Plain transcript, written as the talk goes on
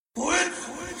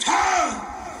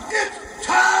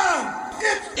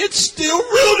It's still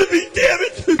real to me, damn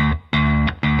it!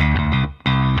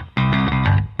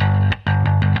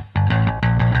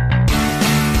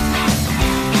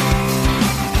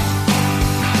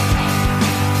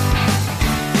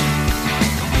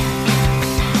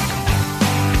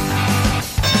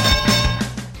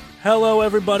 Hello,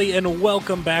 everybody, and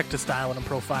welcome back to Styling and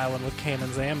Profiling with Cam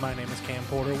and Zam. My name is Cam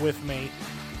Porter. With me,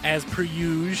 as per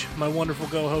usual, my wonderful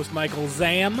co-host Michael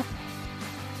Zam.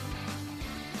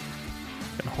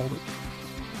 Gonna hold it.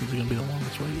 This is gonna be the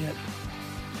longest wait yet.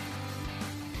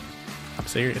 I'm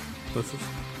serious. This is.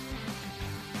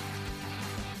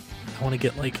 I want to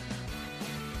get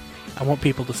I want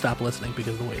people to stop listening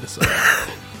because the wait is so long.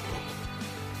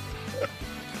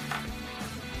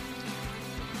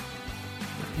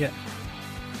 Yeah.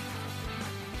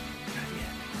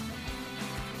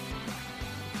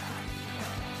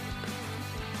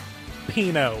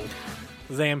 Pino.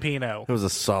 Zampino. It was a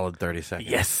solid 30 seconds.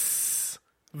 Yes.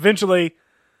 Eventually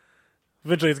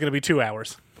it's going to be 2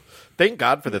 hours. Thank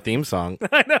God for the theme song.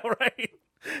 I know, right?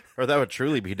 Or that would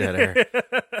truly be dead air.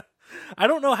 I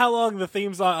don't know how long the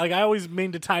theme song... I always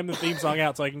mean to time the theme song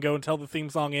out so I can go until the theme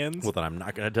song ends. Well, then I'm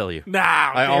not going to tell you. Nah.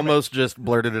 I almost just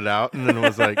blurted it out and then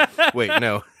was like, wait,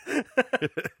 no.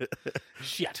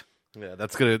 Shit. Yeah,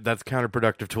 that's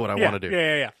counterproductive to what I want to do.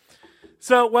 Yeah.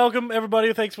 So, welcome,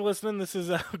 everybody. Thanks for listening. This is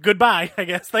goodbye, I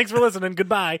guess. Thanks for listening.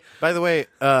 Goodbye. By the way,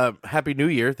 Happy New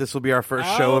Year. This will be our first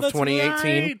show of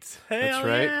 2018. Right. That's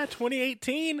right. Yeah,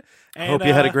 2018. And, Hope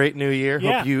you had a great New Year.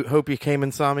 Yeah. Hope you came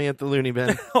and saw me at the Looney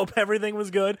Bin. Hope everything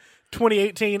was good.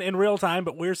 2018 in real time,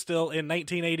 but we're still in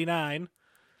 1989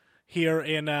 here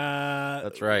in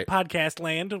That's right. podcast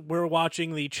land. We're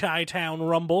watching the Chi-Town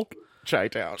Rumble.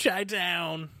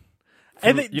 Chi-Town.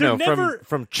 And they're never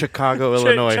from Chicago,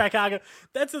 Illinois. Chicago.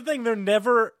 That's the thing. They're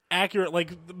never accurate.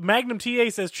 Like Magnum TA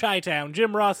says Chi-Town,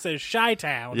 Jim Ross says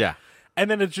Chi-Town. Yeah.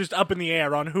 And then it's just up in the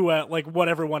air on who, what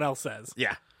everyone else says.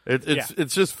 Yeah.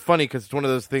 It's just funny because it's one of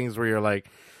those things where you're like,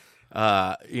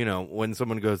 when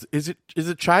someone goes, is it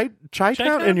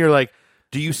Chi-Town? And you're like,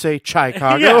 do you say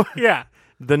Chicago? Yeah.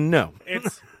 Then no.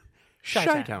 It's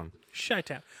Chi-Town.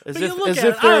 Chi-Town. As But if- you look as at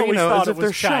if it, they're, I always thought as it if they're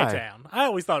was shy. Chi-Town. I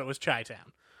always thought it was Chi-Town.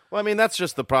 Well, I mean, that's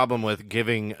just the problem with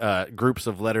giving groups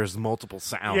of letters multiple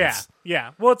sounds.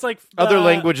 Yeah. Well, it's like... Other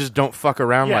languages don't fuck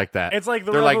around yeah, like that. it's like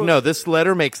They're like, no, this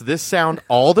letter makes this sound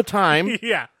all the time.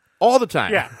 Yeah. All the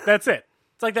time. Yeah, that's it.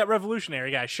 It's like that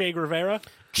revolutionary guy, Che Guevara.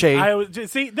 Che.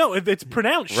 It's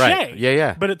pronounced Right. Che.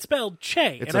 Yeah. But it's spelled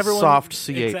Che. It's and a everyone, soft CH.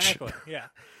 Exactly, yeah.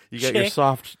 You got Che. your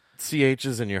soft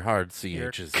CHs and your hard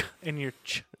CHs. And your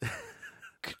ch.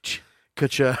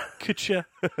 Ka-cha. Ka-cha.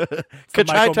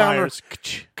 Ka-chi-town.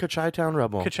 Ka-chi-town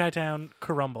Rebel. Ka-chi-town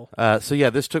Karumble. So yeah,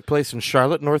 this took place in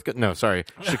Charlotte,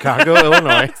 Chicago,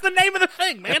 Illinois. It's the name of the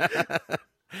thing, man.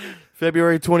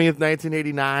 February 20th,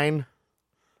 1989,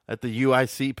 at the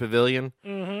UIC Pavilion,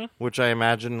 which I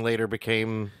imagine later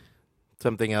became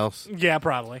something else. Yeah,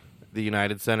 probably. The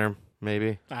United Center,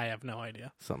 maybe? I have no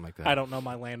idea. Something like that. I don't know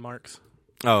my landmarks.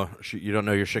 Oh, you don't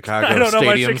know your Chicago I don't know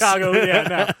my stadiums? Chicago.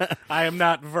 Yeah, no. I am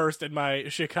not versed in my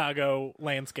Chicago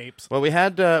landscapes. Well, we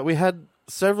had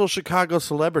several Chicago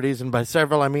celebrities, and by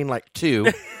several I mean like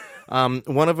two.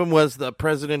 One of them was the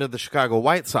president of the Chicago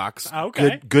White Sox.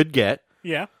 Okay. Good get.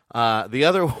 Yeah. The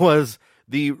other was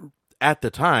at the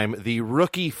time, the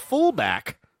rookie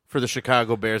fullback for the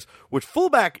Chicago Bears, which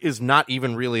fullback is not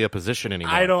even really a position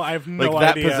anymore. I have no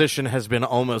that idea. position has been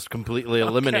almost completely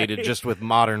eliminated just with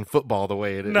modern football the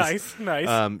way it is.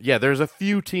 Nice. Yeah, there's a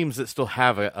few teams that still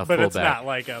have a But fullback. it's not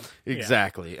like a...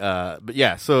 Exactly. But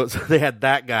yeah, so they had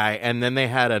that guy, and then they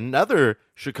had another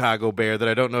Chicago Bear that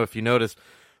I don't know if you noticed,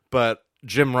 but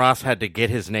Jim Ross had to get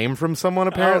his name from someone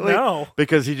apparently. Oh, no.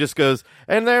 Because he just goes,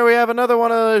 and there we have another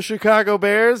one of the Chicago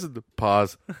Bears.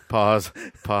 Pause,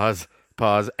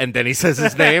 and then he says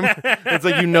his name. It's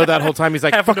like that whole time he's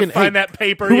like, Having fucking to find hey, that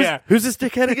paper, who's this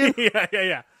dickhead again?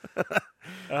 yeah.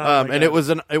 And it was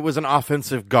an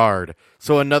offensive guard,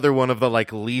 so another one of the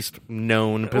least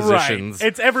known positions. Right.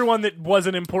 It's everyone that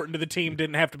wasn't important to the team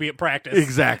didn't have to be at practice.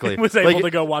 Exactly, was able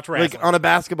to go watch wrestling. Like on a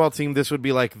basketball team, this would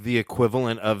be like the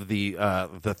equivalent of the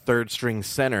third string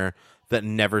center that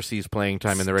never sees playing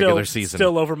time in the regular season.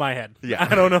 Still over my head. Yeah,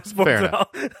 I don't know sports Fair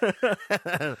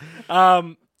at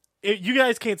all. You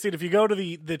guys can't see it. If you go to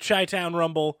the Chi-Town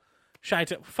Rumble,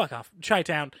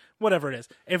 Chi-Town, whatever it is.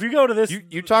 If you go to this...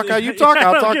 You talk how you talk,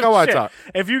 I'll talk how I talk.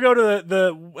 If you go to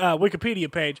the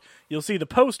Wikipedia page, you'll see the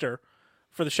poster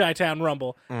for the Chi-Town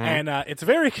Rumble, and it's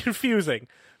very confusing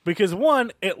Because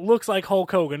one, it looks like Hulk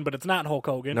Hogan, but it's not Hulk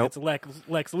Hogan. Nope. It's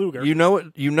Lex Luger. You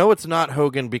know it's not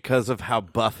Hogan because of how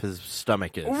buff his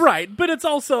stomach is. Right, but it's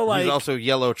also like... He's also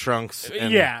yellow trunks.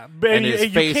 And, yeah, but and his you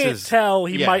face can't is, tell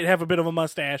he yeah. might have a bit of a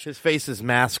mustache. His face is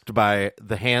masked by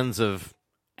the hands of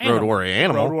Road Warrior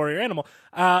Animal. Road Warrior Animal.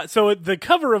 So the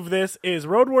cover of this is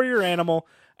Road Warrior Animal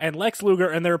and Lex Luger,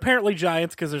 and they're apparently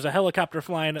giants because there's a helicopter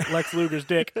flying at Lex Luger's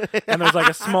dick, and there's like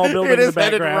a small building It in the is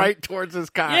headed background. right towards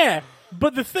his cock. Yeah,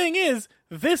 but the thing is,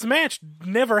 this match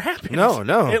never happened.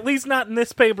 No. At least not in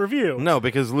this pay-per-view. No,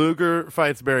 because Luger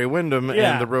fights Barry Windham,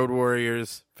 Yeah. and the Road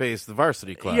Warriors face the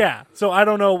Varsity Club. Yeah, so I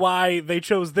don't know why they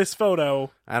chose this photo.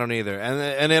 I don't either.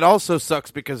 And it also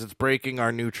sucks because it's breaking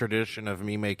our new tradition of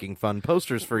me making fun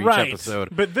posters for each Right,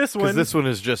 episode. but this Because one... this one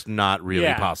is just not really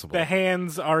yeah, possible. the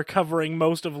hands are covering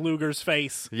most of Luger's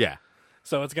face, Yeah.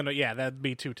 so it's gonna... Yeah, that'd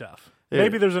be too tough.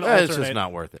 Maybe there's an It's alternate... just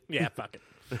not worth it. Yeah, fuck it.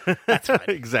 That's fine.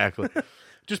 Exactly.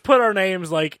 Just put our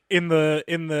names like in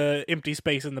the empty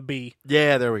space in the B.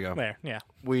 Yeah, there we go. There, yeah.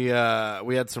 We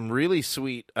had some really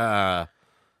sweet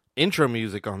intro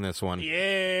music on this one.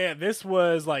 Yeah, this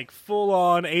was like full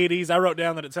on 80s. I wrote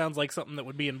down that it sounds like something that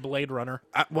would be in Blade Runner.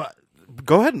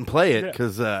 Go ahead and play it Yeah.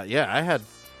 because I had.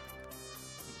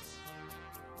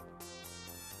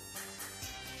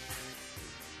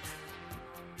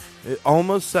 It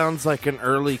almost sounds like an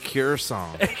early Cure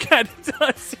song. It kind of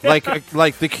does. Yeah.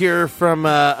 like the Cure from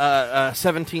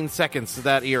 17 Seconds,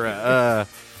 that era.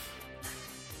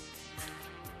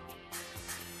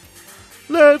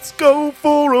 Let's go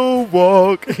for a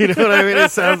walk. You know what I mean?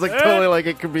 It sounds like totally like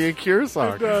it could be a Cure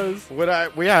song. It does.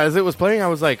 As it was playing, I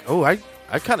was like, oh, I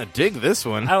kind of dig this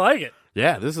one. I like it.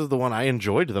 Yeah, this is the one I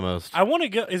enjoyed the most. I want to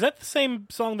go. Is that the same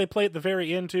song they play at the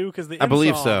very end too? Because I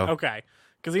believe song, so. Okay,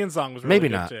 because the end song was really Maybe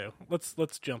good not. too.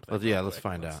 Let's jump there. Yeah, real let's quick.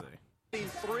 find Let's out. see.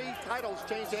 3 titles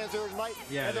changed hands here tonight.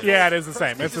 Yeah, it is the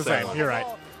same. It's the same. You're right.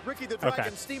 Ricky the Dragon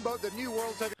Okay. Steamboat, the new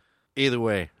world champion. Either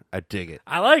way, I dig it.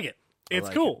 I like it. It's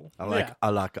like cool. I like Yeah.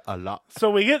 it a lot.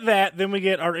 So we get that, then we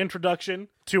get our introduction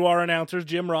to our announcers,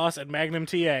 Jim Ross and Magnum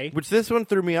TA. Which this one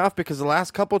threw me off because the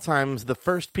last couple times, the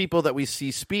first people that we see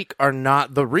speak are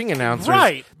not the ring announcers.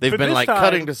 Right. They've But been this like time-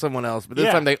 cutting to someone else, but this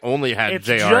Yeah. time they only had It's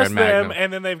JR just and Magnum. them,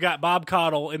 and then they've got Bob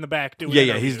Caudle in the back doing yeah,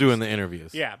 interviews. he's doing the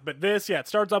interviews. Yeah, but this, it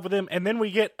starts off with him, and then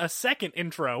we get a second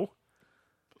intro.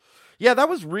 Yeah, that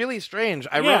was really strange.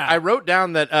 Yeah. I wrote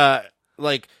down that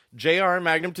like JR and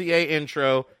Magnum TA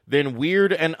intro, then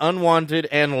weird and unwanted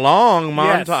and long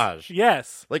montage.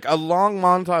 Yes. Like a long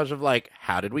montage of like,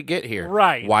 how did we get here?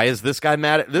 Right. Why is this guy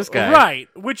mad at this guy? Right,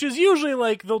 which is usually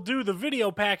like they'll do the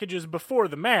video packages before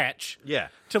the match Yeah.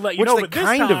 to let you Which know. they But this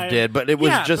kind time, of did, but it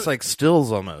was Yeah, just but- like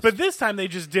stills almost. But this time they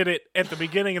just did it at the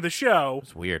beginning of the show.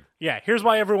 It's weird. Yeah, here's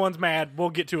why everyone's mad. We'll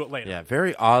get to it later. Yeah,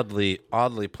 very oddly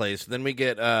placed. Then we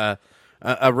get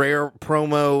a rare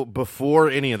promo before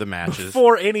any of the matches.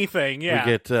 Before anything, yeah.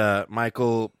 We get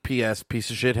Michael P.S. Piece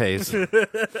of Shit Hayes.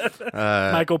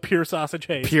 Michael Pure Sausage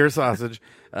Hayes. Pure sausage.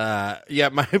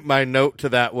 My note to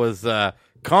that was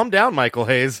calm down, Michael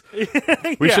Hayes.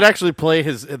 We should actually play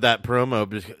that promo.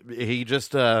 Because he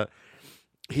just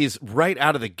he's right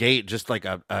out of the gate, just like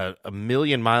a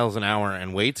million miles an hour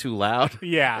and way too loud.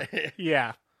 Yeah,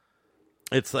 yeah.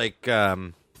 It's like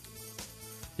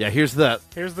here's the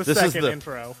Here's the second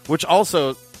intro. which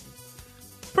also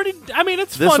Pretty. I mean,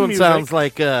 it's this fun one music. sounds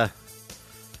like Yeah.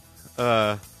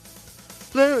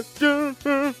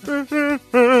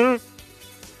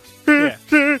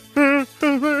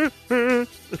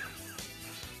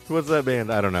 What's that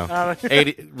band? I don't know.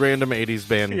 80 random 80s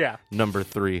band. Yeah. Number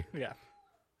 3. Yeah.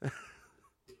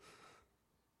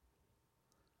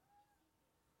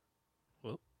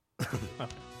 Whoop.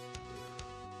 Okay.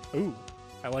 Ooh,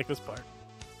 I like this part.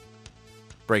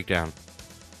 Breakdown.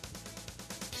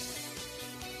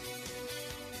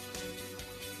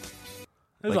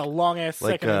 This is a long ass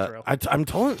second intro. I'm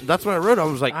told that's what I wrote. I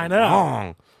was like, I know.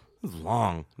 long. This is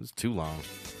long. This is too long.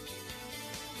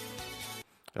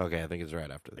 Okay, I think it's right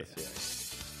after this.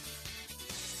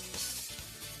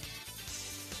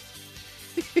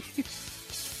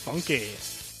 Funky.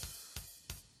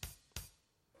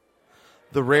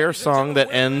 The rare song that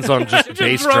ends on just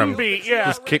bass drum drum. beat, yeah.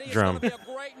 Just kick drum. It's going to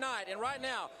be a great night. And right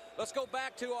now, let's go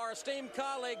back to our esteemed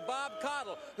colleague, Bob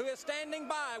Caudle, who is standing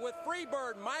by with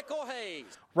Freebird Michael Hayes.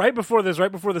 Right before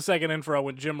the second intro,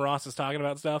 when Jim Ross is talking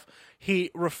about stuff,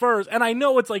 he refers, and I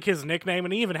know it's like his nickname,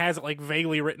 and he even has it like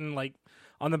vaguely written like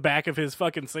on the back of his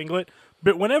fucking singlet.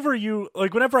 But whenever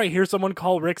I hear someone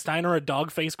call Rick Steiner a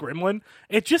dog-faced gremlin,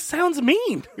 it just sounds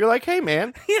mean. You're like, hey,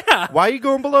 man. Yeah. Why are you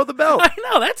going below the belt? I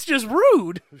know, that's just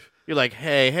rude. You're like,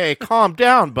 hey, calm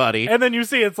down, buddy. And then you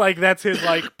see it's like that's his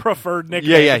like preferred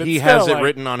nickname. Yeah, but he it's has still, it like,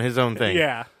 written on his own thing.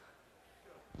 Yeah.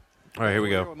 All right, here we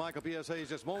go. Michael P.S.A.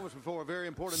 just moments before a very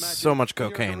important match. So much in your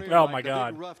cocaine. career, Oh, like my the big,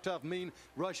 God. rough, tough, mean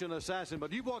Russian assassin,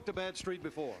 but you've walked a bad street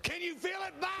before. Can you feel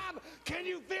it, Bob? Can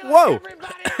you feel Whoa. it,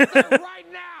 everybody out there right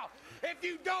now? If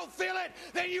you don't feel it,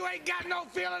 then you ain't got no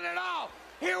feeling at all.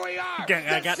 Here we are.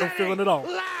 I got no The feeling city at all.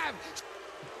 Live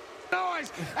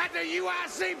noise at the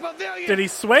UIC Pavilion. Did he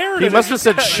swear? Or He did must have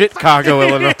said Chicago,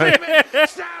 Illinois.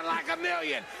 Sound like a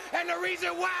million. And the reason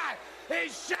why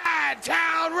is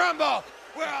Chi-Town Rumble,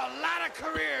 where a lot of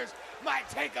careers might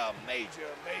take a major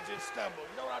stumble.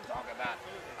 You know what I'm talking about?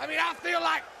 I mean, I feel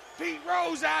like Pete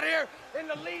Rose out here in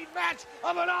the lead match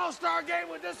of an all-star game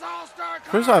with this all-star card.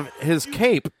 First off, his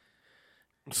cape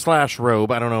 /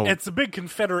 robe, I don't know. It's a big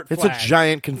Confederate It's flag. a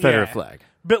giant Confederate Yeah. flag.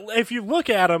 But if you look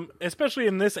at him, especially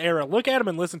in this era, look at him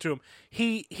and listen to him.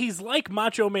 He's like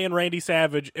Macho Man Randy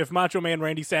Savage if Macho Man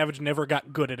Randy Savage never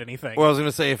got good at anything. Well, I was going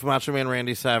to say, if Macho Man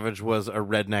Randy Savage was a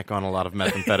redneck on a lot of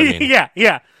methamphetamine.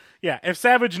 yeah. If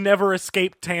Savage never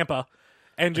escaped Tampa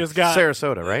and just got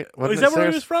Sarasota, right? Is Wasn't that it where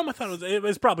he was from? I thought it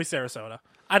was probably Sarasota.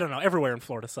 I don't know. Everywhere in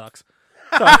Florida sucks.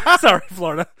 Sorry,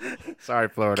 Florida. Sorry,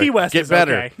 Florida. Key West Get is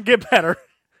better. okay. Get better.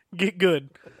 Get good.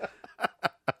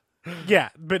 Yeah,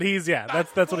 but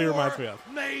that's what he reminds me of.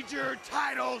 Major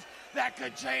titles that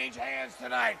could change hands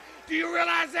tonight. Do you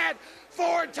realize that?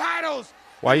 4 titles.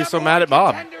 Why are you The so number mad one at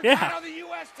Bob? contender Yeah. Title, the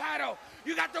U.S. title.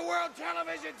 You got the World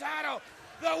Television title,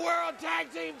 the World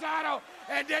Tag Team title,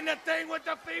 and then the thing with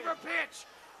the fever pitch.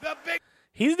 The big.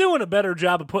 He's doing a better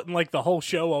job of putting like the whole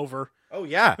show over. Oh,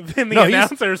 yeah. Than the he's-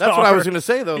 announcers That's what I are. was going to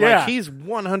say, though. Yeah. Like, he's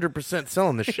 100%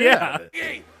 selling the shit Yeah. out of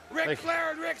it. Ric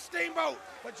Flair and Rick Steamboat.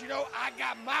 But you know, I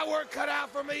got my work cut out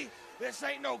for me. This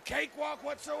ain't no cakewalk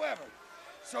whatsoever.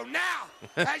 So now,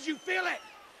 as you feel it,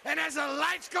 and as the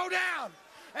lights go down,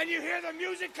 and you hear the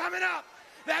music coming up,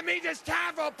 that means it's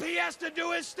time for PS to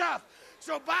do his stuff.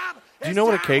 So, Bob, Do you know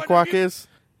what a cakewalk is?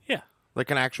 Yeah. Like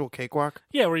an actual cakewalk?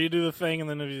 Yeah, where you do the thing and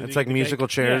then It's like musical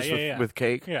chairs with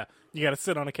cake? Yeah. You got to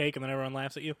sit on a cake and then everyone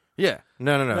laughs at you. Yeah.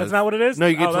 No. That's not what it is? No,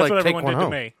 you get Oh, to that's like what take everyone one did to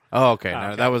home. me. Oh, okay. Oh, No,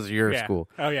 okay. that was your Yeah. school.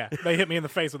 Oh yeah, they hit me in the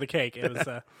face with a cake. It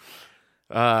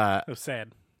was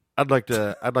sad. I'd like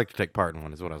to take part in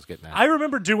one. Is what I was getting at. I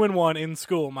remember doing one in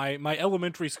school. My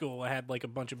elementary school had like a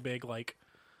bunch of big like.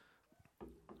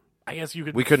 I guess you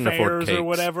could. We couldn't afford fairs or cakes.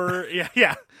 whatever.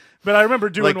 Yeah. But I remember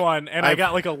doing Like, one, and I I've-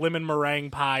 got like a lemon meringue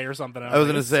pie or something. I was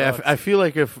like, going to say, I feel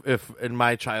like if in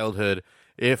my childhood,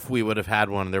 if we would have had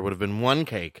one, there would have been one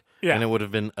cake, Yeah. and it would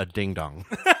have been a ding dong.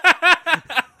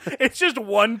 it's just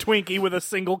one Twinkie with a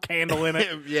single candle in it.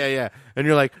 yeah. And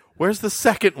you're like, where's the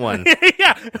second one?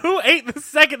 Yeah, who ate the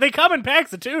second? They come in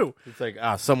packs of 2. It's like,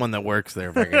 someone that works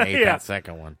there fucking ate Yeah. that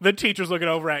second one. The teacher's looking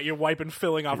over at you, wiping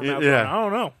filling off her mouth. Yeah. Going,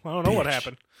 I don't know what Bitch.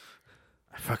 happened.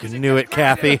 I fucking knew it,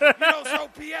 Kathy. You know, so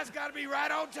PS got to be right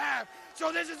on time.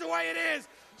 So this is the way it is.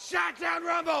 Chi-Town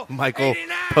Rumble. Michael,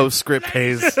 89. postscript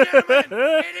Ladies haze. and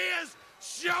gentlemen, it is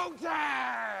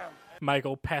showtime.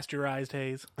 Michael, pasteurized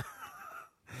haze.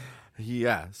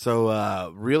 Yeah,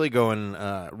 so really going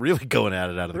at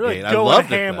it out of the Really gate. I going loved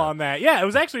ham it, though. on that. Yeah, it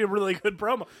was actually a really good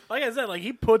promo. Like I said, like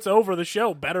he puts over the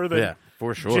show better than Yeah,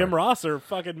 for sure. Jim Ross or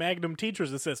fucking Magnum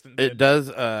Teacher's assistant did. It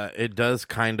does. It does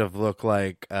kind of look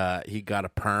like he got a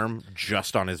perm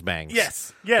just on his bangs.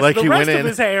 Yes. Like the he rest went of in-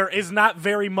 his hair is not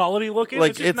very mullety looking.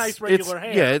 Like it's just nice regular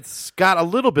hair. Yeah, it's got a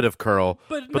little bit of curl,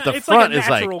 But but no, the it's like a front is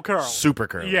natural like curl. super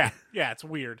curly. Yeah, it's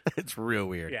weird. It's real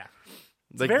weird. Yeah.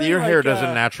 like very your hair like,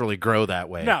 doesn't naturally grow that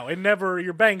way. No, it never.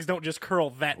 Your bangs don't just curl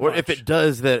that Or much. if it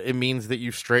does, that it means that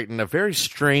you straighten a very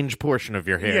strange portion of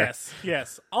your hair.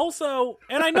 Yes. Also,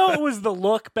 and I know it was the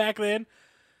look back then,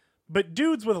 but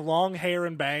dudes with long hair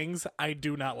and bangs, I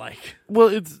do not like.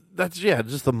 Well, that's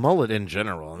just the mullet in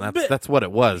general, and But- that's what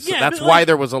it was. So yeah, that's but, why like-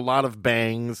 there was a lot of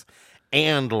bangs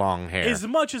and long hair. As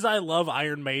much as I love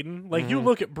Iron Maiden, like you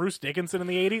look at Bruce Dickinson in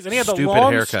the 80s, and he had the Stupid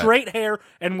long, haircut. straight hair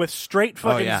and with straight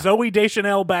fucking yeah. Zooey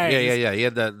Deschanel bangs. Yeah. He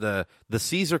had the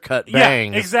Caesar cut Yeah,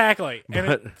 bangs. exactly. And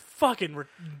But- it fucking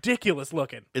ridiculous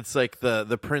looking. It's like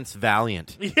the Prince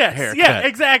Valiant Yes, haircut. yeah,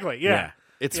 exactly. Yeah.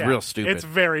 It's Yeah. real stupid. It's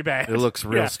very bad. It looks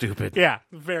real Yeah. stupid. Yeah,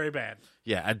 very bad.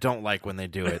 Yeah, I don't like when they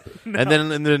do it. And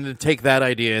then to take that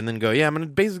idea and then go, yeah, I'm going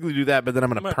to basically do that, but then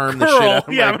I'm going to perm the curl. shit out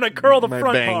of Yeah, my, I'm gonna curl the my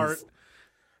front bangs. part.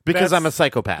 Because That's- I'm a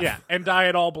psychopath. Yeah, and dye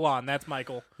it all blonde. That's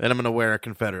Michael. And I'm going to wear a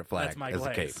Confederate flag That's Michael as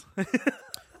a cape. Hayes.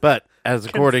 But as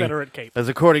according Confederate cape.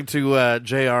 to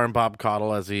JR and Bob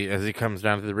Caudle as he comes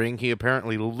down to the ring, he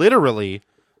apparently literally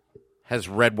has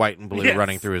red, white, and blue Yes.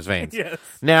 running through his veins. Yes.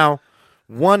 Now,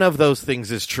 one of those things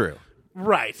is true.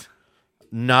 Right.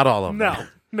 Not all of them.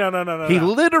 No. He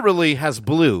literally has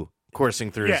blue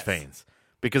coursing through Yes. his veins.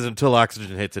 Because until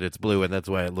oxygen hits it, it's blue, and that's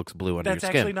why it looks blue under That's your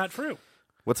skin. actually not true.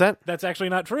 What's that? That's actually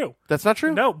not true. That's not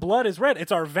true? No, blood is red.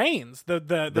 It's our veins. The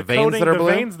veins coating, that are the blue?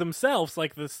 veins themselves,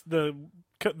 like the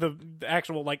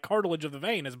actual like cartilage of the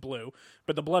vein is blue,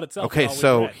 but the blood itself. Okay, is always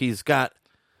so red. he's got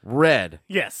red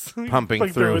yes, pumping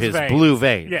through his blue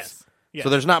veins. Yes. So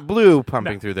there's not blue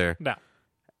pumping No. through there. No.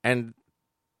 And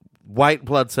white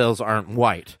blood cells aren't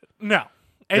white. No.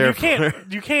 And Therefore-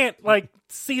 you can't like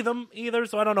see them either,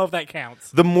 so I don't know if that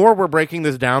counts. The more we're breaking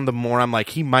this down, the more I'm like,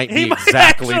 he might be He might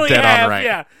exactly actually dead have, on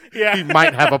right. Yeah. He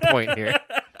might have a point here.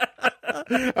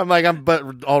 I'm like,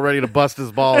 all ready to bust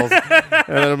his balls. And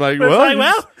then I'm like, But it's well,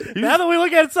 like, now that we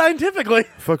look at it scientifically,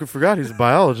 fucking forgot he's a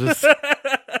biologist.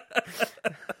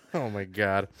 Oh my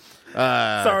god.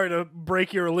 sorry to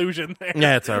break your illusion there.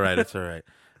 Yeah, it's all right. It's all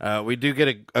right. We do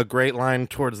get a great line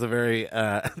towards the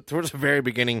very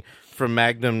beginning from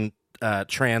Magnum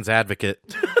Trans Advocate.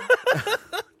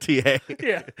 TA.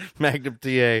 Yeah. Magnum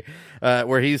TA,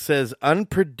 where he says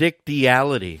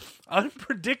unpredictality.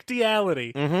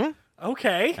 Unpredictality. Mm-hmm.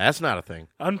 Okay. That's not a thing.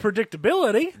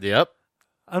 Unpredictability. Yep.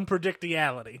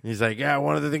 Unpredictality. He's like, yeah,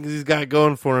 one of the things he's got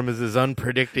going for him is his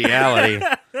unpredictality.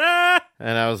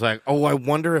 And I was like, oh, I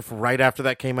wonder if right after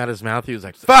that came out his mouth, he was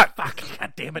like, fuck! Fuck.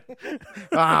 God damn it.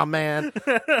 Oh, man.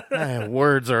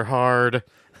 Words are hard.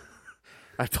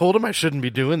 I told him I shouldn't be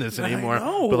doing this anymore.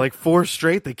 know. But like 4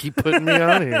 straight, they keep putting me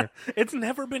on here. It's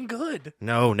never been good.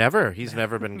 No, never. He's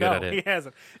never been good No, at it. he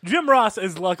hasn't. Jim Ross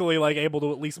is luckily like able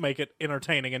to at least make it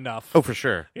entertaining enough. Oh, for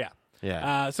sure. Yeah.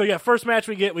 Yeah. So first match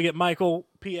we get Michael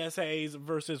PSAs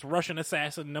versus Russian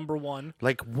Assassin #1.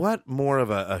 Like, what more of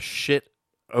a shit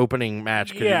opening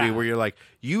match could it be where you're like,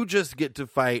 you just get to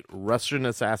fight Russian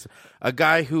Assassin, a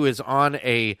guy who is on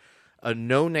a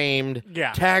no-named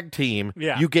tag team.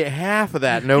 Yeah. You get half of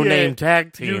that no-name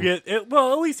tag team. You get it,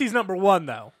 well, at least he's #1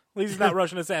 though. At least he's not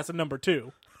Russian Assassin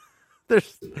 #2. They're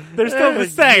still the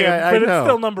same, I but know. it's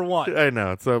still #1. I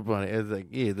know, it's so funny. It's like,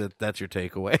 yeah, that's your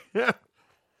takeaway.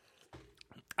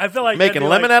 I feel like Making that'd be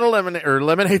lemon out of lemon or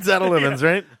lemonades out of lemons,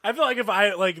 right? I feel like if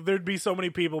I there'd be so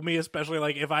many people, me especially,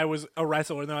 like if I was a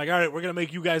wrestler and they're like, all right, we're gonna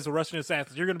make you guys the Russian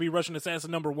Assassins. You're gonna be Russian Assassin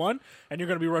 #1, and you're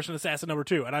gonna be Russian Assassin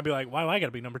 #2. And I'd be like, why do I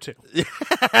gotta be #2?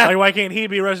 Like, why can't he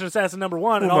be Russian Assassin #1 and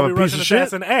Well, I'll I'm be a piece Russian of shit.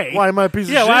 Assassin A? Why am I a piece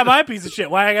of Yeah, shit? why am I a piece of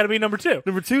shit? Why I gotta be #2?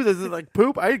 Number 2, this is like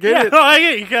poop. I get Yeah, it. no, I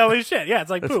get it. You can't leave shit. Yeah,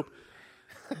 it's like poop.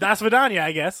 Das Vidania,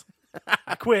 I guess.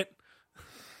 I quit.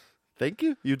 Thank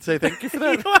you. You'd say thank you for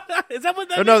that. Is that what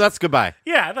that Oh no, means? that's goodbye.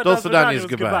 Yeah, I thought Dos Das Vidania Vidania's was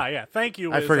goodbye. Yeah, thank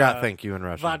you. I is, forgot thank you in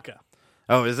Russian. Vodka.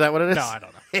 Oh, is that what it is? No, I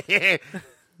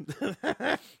don't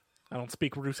know. I don't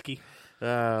speak Ruski.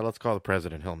 Let's call the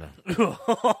president. He'll know.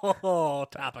 Oh,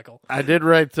 topical. I did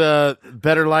write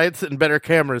better lights and better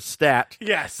cameras stat.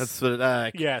 Yes. That's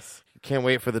what. Yes. Can't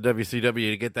wait for the WCW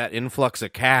to get that influx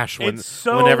of cash when It's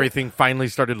so- when everything finally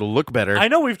started to look better. I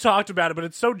know we've talked about it, but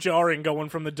it's so jarring going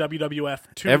from the WWF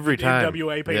to Every the time.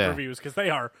 NWA pay-per-views because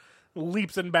they are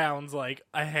leaps and bounds like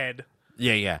ahead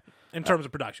Yeah. in terms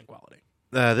of production quality.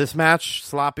 This match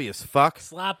sloppy as fuck.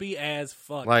 Sloppy as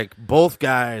fuck. Like both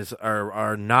guys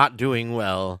are not doing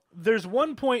well. There's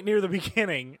one point near the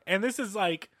beginning, and this is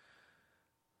like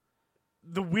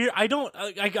the weird. I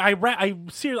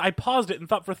paused it and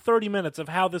thought for 30 minutes of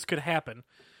how this could happen.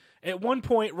 At one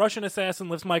point, Russian Assassin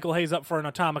lifts Michael Hayes up for an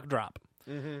atomic drop.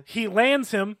 Mm-hmm. He lands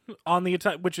him on the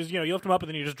which is you lift him up and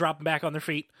then you just drop them back on their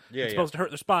feet. Yeah, it's supposed to hurt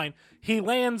their spine. He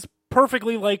lands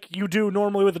perfectly like you do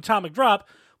normally with atomic drop.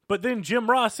 But then Jim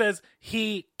Ross says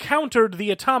he countered the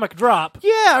atomic drop.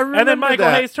 Yeah, I remember And then Michael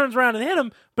that. Hayes turns around and hit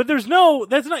him. But that's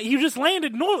not, you just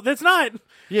landed, no, that's not,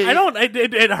 Yeah,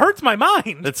 it hurts my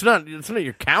mind. It's not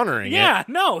you're countering it. Yeah,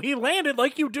 no, he landed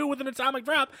like you do with an atomic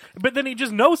drop, but then he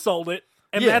just no-sold it,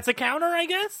 and Yeah. that's a counter, I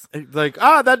guess? Like,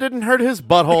 that didn't hurt his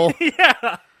butthole.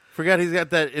 Yeah. Forgot he's got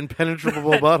that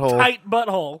impenetrable butthole. Tight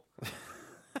butthole.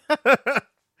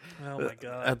 Oh, my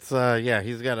God. That's,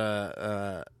 he's got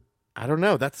a, I don't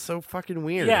know. That's so fucking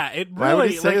weird. Yeah, it Why would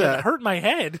really he say that? it hurt my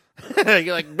head.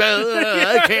 You're like,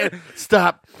 I can't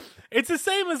stop. It's the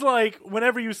same as like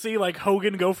whenever you see like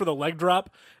Hogan go for the leg drop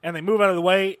and they move out of the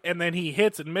way and then he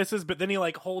hits and misses, but then he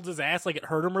like holds his ass like it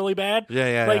hurt him really bad.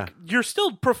 Yeah, Like you're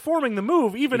still performing the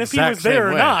move even if he Exact was there same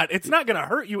or way. not. It's not going to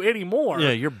hurt you anymore.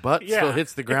 Yeah, your butt Yeah, still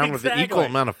hits the ground with the exactly. equal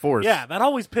amount of force. Yeah, that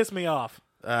always pissed me off.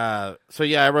 I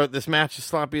wrote this match is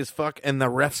sloppy as fuck, and the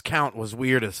ref's count was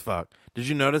weird as fuck. Did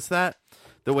you notice that?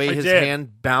 The way his did.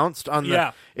 hand bounced on the...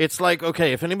 Yeah. It's like,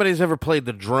 okay, if anybody's ever played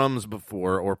the drums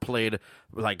before or played,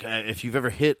 like, if you've ever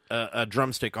hit a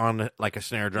drumstick on, like, a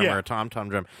snare drum Yeah. or a tom-tom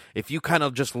drum, if you kind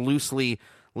of just loosely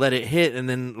let it hit and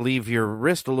then leave your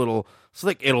wrist a little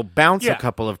slick, it'll bounce Yeah. a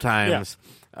couple of times.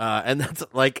 And that's,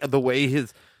 like, the way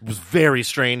his... was very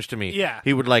strange to me. Yeah.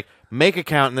 He would, like, make a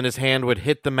count and then his hand would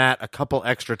hit the mat a couple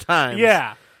extra times.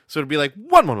 Yeah. So it'd be like,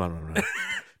 one.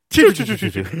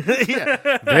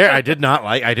 Yeah. There, I did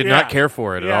not care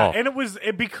for it at all.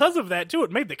 And because of that too,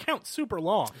 it made the count super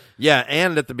long. Yeah,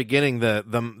 and at the beginning,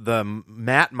 the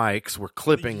mat mics were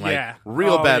clipping like Yeah.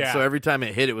 real Oh, bad. yeah. So every time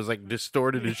it hit, it was like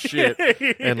distorted as shit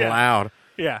and Yeah. loud.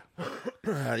 Yeah.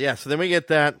 Yeah. So then we get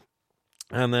that,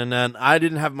 and then I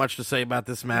didn't have much to say about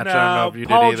this match. I don't know No, if you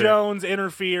Paul did either. Jones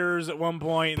interferes at one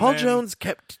point. and Paul then- Jones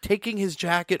kept taking his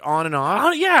jacket on and off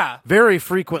Oh yeah, very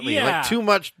frequently, Yeah. like too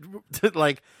much.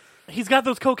 Like, he's got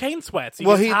those cocaine sweats. He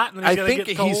well, gets hot and then I he's gotta think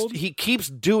get cold. he keeps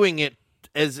doing it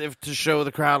as if to show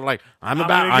the crowd, like, I'm gonna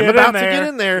about get to in there. get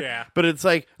in there. Yeah. But it's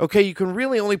like, okay, you can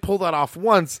really only pull that off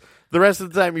once. The rest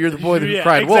of the time, you're the boy that Yeah,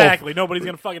 cried wolf. exactly. Nobody's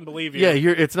gonna fucking believe you. Yeah,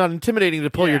 it's not intimidating to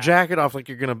pull your Yeah. jacket off like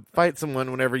you're going to fight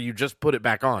someone whenever you just put it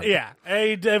back on. Yeah.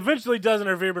 He eventually does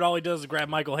interfere, but all he does is grab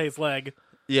Michael Hayes' leg,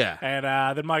 Yeah.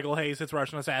 and then Michael Hayes hits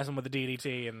Russian Assassin with the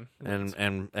DDT, and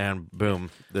And boom,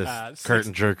 this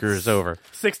curtain six- jerker is over.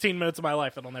 16 minutes of my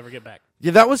life that I'll never get back.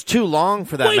 Yeah, that was too long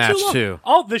for that Way match, too long. too.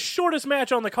 The shortest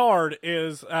match on the card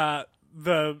is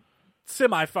the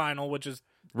semifinal, which is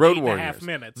Road 8.5 Warriors.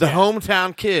 minutes. The yeah.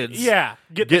 hometown kids Yeah,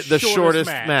 get the shortest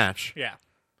match. Yeah,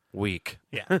 Week.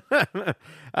 yeah.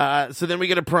 So then we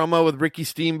get a promo with Ricky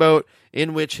Steamboat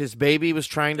in which his baby was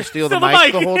trying to steal the Steal the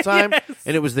mic mic. the whole time, Yes.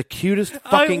 and it was the cutest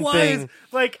fucking thing.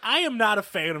 Like, I am not a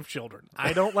fan of children.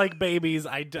 I don't like babies.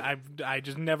 I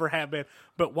just never have been.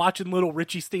 But watching little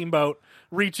Richie Steamboat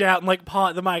reach out and like paw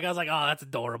at the mic, I was like, oh, that's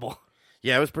adorable.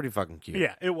 Yeah, it was pretty fucking cute.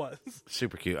 Yeah, it was.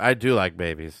 Super cute. I do like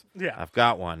babies. Yeah. I've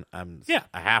got one. Yeah.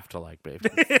 I have to like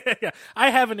babies. Yeah,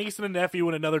 I have a niece and a nephew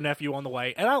and another nephew on the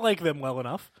way, and I like them well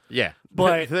enough. Yeah.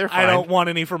 But they're fine. I don't want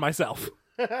any for myself.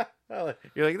 You're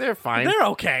like, they're fine. They're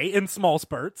okay in small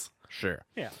spurts. Sure.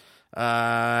 Yeah.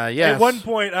 Yes. At one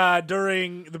point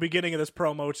during the beginning of this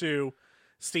promo, too,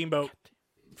 Steamboat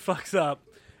fucks up.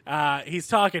 He's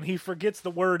talking. He forgets the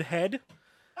word head.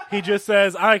 He just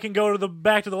says, I can go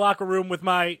back to the locker room with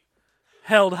my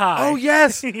held high. Oh,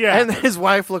 yes. Yeah. And his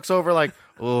wife looks over like,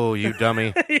 oh, you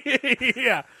dummy.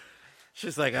 Yeah.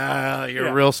 She's like, you're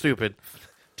Yeah. real stupid.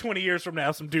 20 years from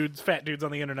now, some fat dudes on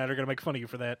the internet are going to make fun of you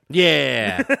for that.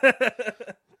 Yeah.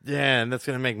 Yeah, and that's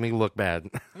going to make me look bad.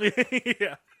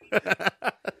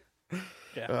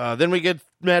 Yeah. Then we get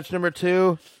match number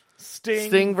 2.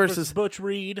 Sting versus- Butch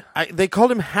Reed. They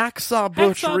called him Hacksaw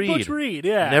Butch Hacksaw Reed. Butch Reed,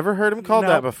 yeah. Never heard him called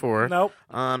that Nope. before. Nope.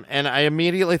 And I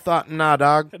immediately thought, nah,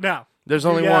 dog. No. There's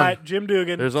You only got one. Jim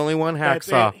Dugan. There's only one That's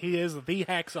Hacksaw. it. He is the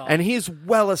Hacksaw. And he's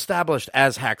well established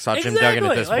as Hacksaw Jim exactly. Duggan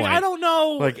at this like, point. I don't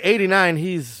know. Like 89,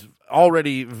 he's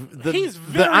already He's the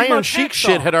very Iron much Sheik Hacksaw.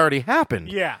 shit had already happened.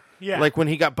 Yeah. Yeah. Like when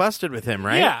he got busted with him,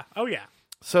 right? Yeah. Oh, yeah.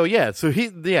 So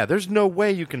there's no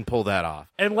way you can pull that off.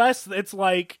 Unless it's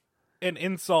like an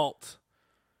insult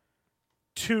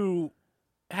to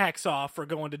Hacksaw for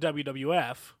going to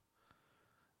WWF.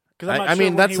 I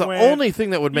mean, that's the only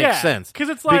thing that would make sense. 'cause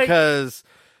it's like- because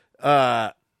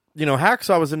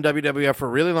Hacksaw was in WWF for a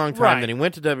really long time. Right. Then he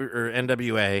went to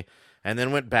NWA and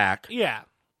then went back. Yeah.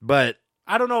 But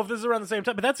I don't know if this is around the same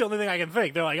time, but that's the only thing I can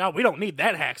think. They're like, oh, we don't need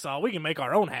that Hacksaw. We can make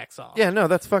our own Hacksaw. yeah, no,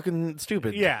 that's fucking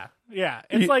stupid. Yeah. Yeah.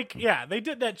 It's like, yeah, they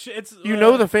did that shit. It's You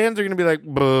know the fans are going to be like,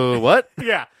 what?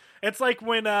 Yeah. It's like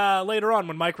when later on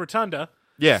when Mike Rotunda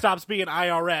Yeah. stops being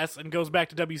IRS and goes back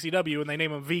to WCW and they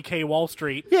name him VK Wall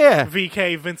Street. Yeah.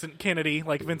 VK Vincent Kennedy,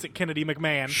 like Vincent Kennedy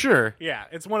McMahon. Sure. Yeah,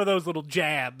 it's one of those little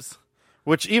jabs.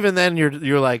 Which even then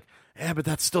you're like, yeah, but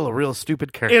that's still a real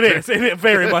stupid character. It is. It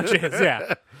very much is,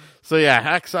 yeah. So yeah,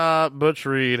 Hacksaw Butch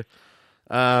Reed.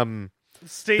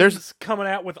 Sting's coming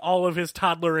out with all of his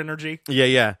toddler energy.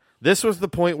 Yeah. This was the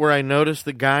point where I noticed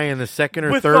the guy in the second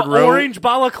or With third the row, orange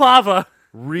balaclava.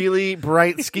 really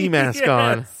bright ski mask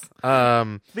on.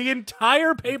 Yes. The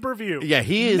entire pay-per-view. Yeah,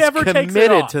 he is Never takes it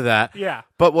committed off. to that. Yeah.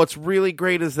 But what's really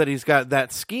great is that he's got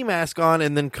that ski mask on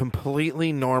and then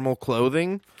completely normal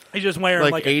clothing. He's just wearing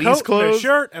Like like 80s a coat and a clothes?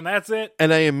 shirt, and that's it.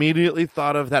 And I immediately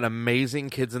thought of that amazing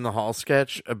Kids in the Hall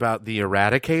sketch about the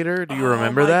Eradicator. Do you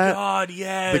remember oh my that? God,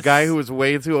 yes. The guy who was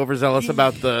way too overzealous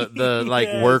about the like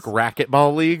Yes. work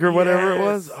racquetball league or whatever it Yes.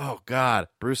 was. Oh God,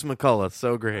 Bruce McCullough,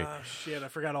 so great. Oh, shit, I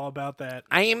forgot all about that.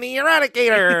 I am the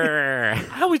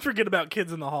Eradicator. I always forget about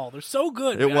Kids in the Hall. They're so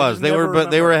good. It man. I was. just They never were,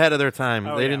 but they remember. were ahead of their time.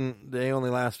 Oh, they yeah. didn't. They only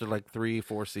lasted like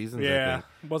 3-4 seasons. I Yeah, think.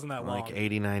 it wasn't that long. Like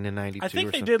 89 and 92. I think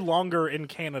or they something. did longer in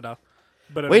Canada.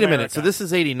 But in Wait a America. minute. So this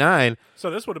is 89. So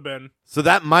this would have been. So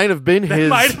that might have been That his.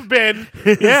 might have been.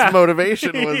 His yeah.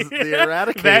 motivation was the Yeah,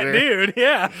 Eradicator. That dude.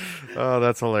 Yeah. Oh,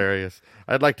 that's hilarious.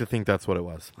 I'd like to think that's what it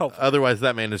was. Hopefully. Otherwise,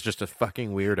 that man is just a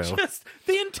fucking weirdo. Just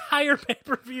the entire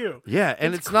pay-per-view. Yeah,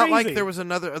 and it's crazy. not like there was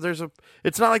another.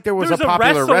 It's not like there was There's a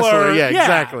popular wrestler. Yeah,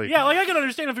 exactly. Yeah, like I can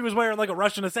understand if he was wearing like a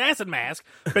Russian assassin mask,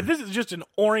 but this is just an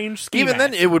orange ski Even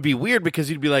then, mask. it would be weird because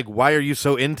you'd be like, "Why are you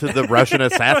so into the Russian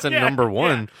assassin Yeah, number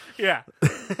one?" Yeah.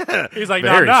 He's like,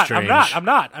 no, Very I'm strange. not. I'm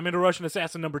not. I'm into Russian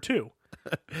assassin number 2.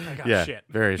 Like, oh, Yeah, shit.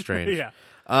 very strange. Yeah.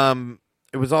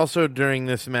 It was also during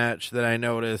this match that I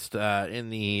noticed in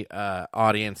the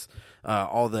audience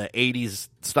all the '80s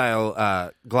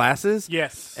style glasses.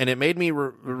 Yes. and it made me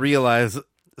realize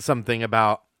something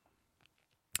about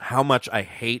how much I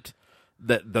hate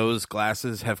that those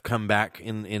glasses have come back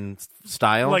in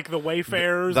style. Like the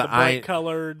Wayfarers, the bright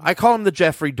colored. I call them the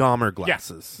Jeffrey Dahmer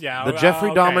glasses. Yeah, the Jeffrey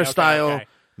okay, Dahmer okay, style okay.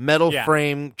 metal Yeah.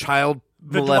 frame child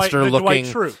The molester Dwight looking.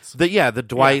 Schrutes. The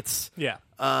Dwights. Yeah.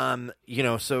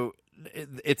 So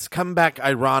it's come back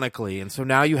ironically, and so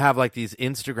now you have like these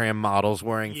Instagram models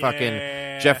wearing fucking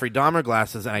Yeah. Jeffrey Dahmer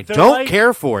glasses, and I They're don't like-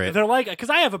 care for it. They're like, because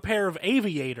I have a pair of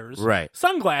aviators, Right.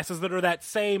 sunglasses that are that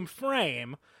same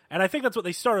frame, and I think that's what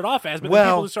they started off as, but then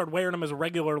Well- people just started wearing them as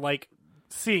regular, like,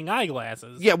 seeing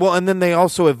eyeglasses. Yeah, well, and then they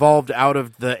also evolved out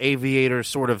of the aviator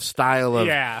sort of style of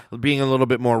Yeah. being a little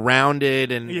bit more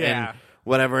rounded and Yeah.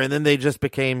 whatever, and then they just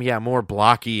became more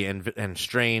blocky and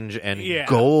strange and Yeah.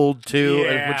 gold too,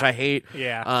 Yeah. which I hate.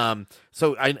 Yeah.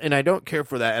 So I don't care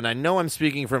for that, and I know I'm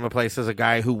speaking from a place as a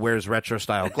guy who wears retro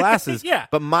style glasses. Yeah.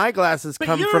 But my glasses But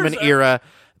come from an yours are- era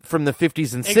from the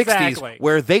 50s and 60s Exactly.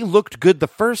 where they looked good the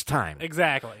first time.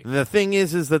 Exactly. The thing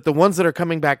is that the ones that are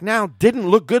coming back now didn't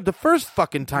look good the first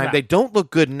fucking time. No. They don't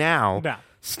look good now. No.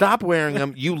 Stop wearing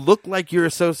them. You look like you're a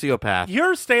sociopath.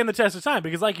 Yours stand the test of time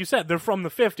because, like you said, they're from the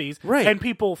 50s, Right. and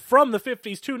people from the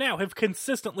 50s to now have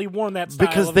consistently worn that style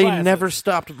Because of they glasses. never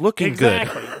stopped looking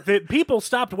Exactly. good. The people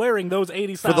stopped wearing those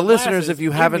 80s style For the listeners, glasses if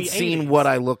you in haven't the seen 80s. what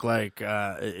I look like,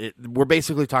 we're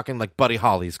basically talking like Buddy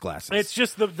Holly's glasses. It's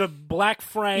just the black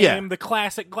frame, Yeah. the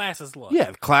classic glasses look.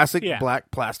 classic Yeah. black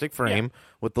plastic frame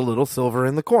with the little silver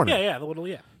in the corner. Yeah, the little,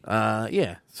 yeah.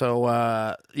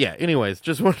 So anyways,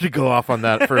 just wanted to go off on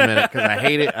that for a minute because I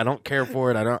hate it. I don't care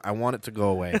for it. I want it to go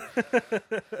away.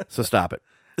 So stop it.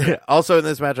 Also in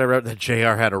this match, I wrote that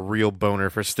JR had a real boner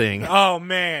for Sting. Oh,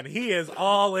 man, he is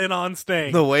all in on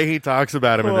Sting. The way he talks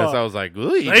about him in this, Oh. I was like,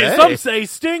 ooh, Some say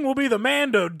Sting will be the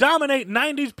man to dominate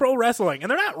 90s pro wrestling, and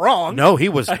they're not wrong. No, he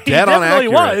was He dead on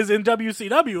definitely accurate. was in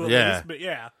WCW at Yeah. least, but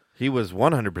yeah. He was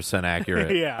 100%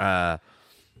 accurate. Yeah.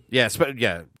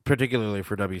 Particularly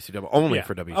for WCW. Only Yeah,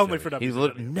 for WCW. only for He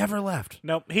WCW. never left.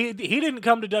 No, he didn't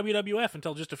come to WWF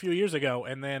until just a few years ago,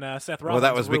 and then Seth Rollins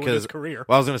Well, that was ruined because his career.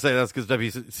 Well, I was going to say that's because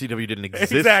WCW didn't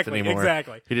exist Exactly, anymore.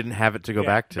 exactly. He didn't have it to go Yeah,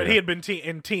 back to. but he had been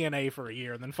in TNA for a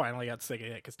year, and then finally got sick of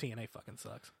it because TNA fucking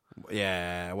sucks.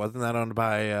 Yeah, wasn't that owned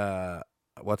by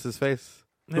what's his face?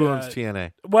 Who owns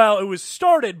TNA? Well, it was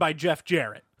started by Jeff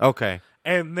Jarrett. Okay.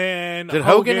 And then Did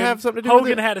Hogan have something to do with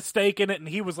Hogan it? had a stake in it, and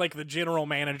he was like the general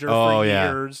manager Oh, for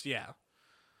yeah. years. Yeah.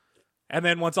 And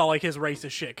then once all like his racist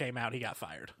shit came out, he got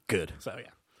fired. Good. So yeah.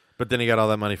 But then he got all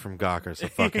that money from Gawker, so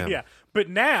fuck him. Yeah. But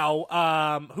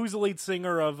now, who's the lead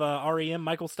singer of REM?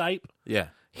 Michael Stipe. Yeah.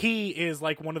 He is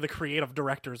like one of the creative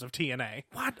directors of TNA.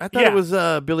 What? I thought Yeah. it was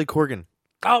Billy Corgan.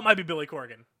 Oh, it might be Billy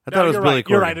Corgan. I thought it was you're Billy right.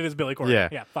 You're Corgan. right. It is Billy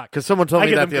Corgan. Yeah. Fuck. Because someone told I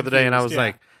me get that them the other day, and I was confused, yeah.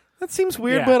 like, that seems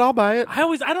weird, Yeah. but I'll buy it. I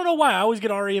don't know why. I always get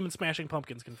REM and Smashing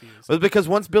Pumpkins confused. It was because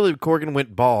once Billy Corgan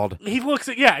went bald, He looks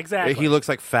yeah, exactly. he looks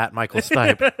like fat Michael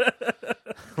Stipe.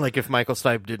 Like if Michael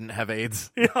Stipe didn't have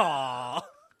AIDS. Aw.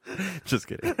 Just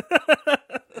kidding.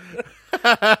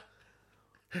 I'm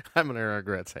going to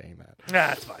regret saying that.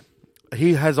 That's fine.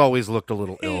 He has always looked a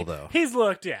little ill, though. He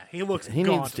looks He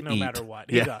gaunt needs to no eat. matter what.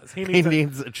 Yeah. He does. He He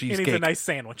needs a He cheesecake. needs a nice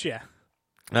sandwich, yeah.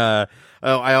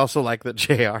 I also like that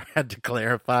JR had to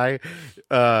clarify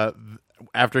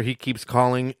after he keeps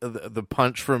calling the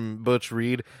punch from Butch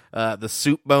Reed the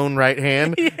soup bone right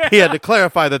hand. He had to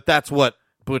clarify that that's what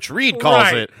Butch Reed calls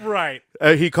right, it. Right.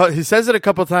 He says it a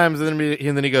couple times, and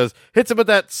then he goes, hits him with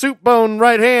that soup bone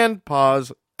right hand.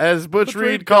 Pause. As Butch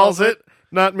Reed calls it.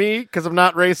 Not me, because I'm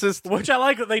not racist. Which I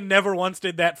like that they never once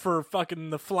did that for fucking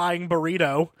the flying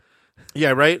burrito. Yeah,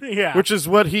 right? Yeah. Which is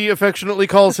what he affectionately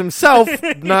calls himself,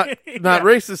 not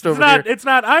racist over here. It's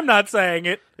not, I'm not saying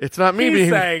it. It's not me He's being...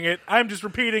 saying it. I'm just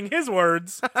repeating his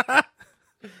words.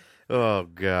 Oh,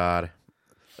 God.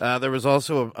 There was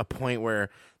also a point where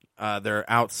they're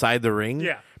outside the ring.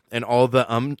 Yeah. And all the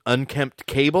unkempt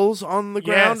cables on the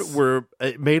ground Yes.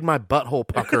 it made my butthole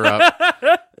pucker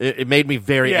up. It made me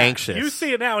very anxious. You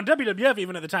see it now in WWF.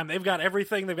 Even at the time, they've got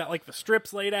everything. They've got like the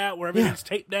strips laid out where everything's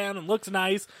taped down and looks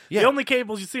nice. Yeah. The only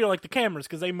cables you see are like the cameras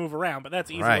because they move around. But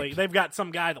that's easily Right. they've got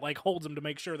some guy that like holds them to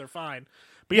make sure they're fine.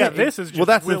 But yeah, this is just well,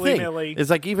 that's the willy-nilly. thing. It's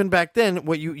like even back then,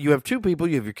 what you have two people.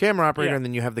 You have your camera operator, Yeah. and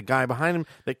then you have the guy behind him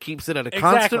that keeps it at a Exactly.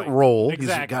 constant roll.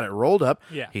 Exactly. He's got it rolled up.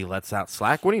 Yeah. He lets out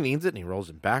slack when he needs it, and he rolls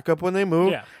it back up when they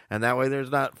move. Yeah. And that way,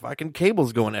 there's not fucking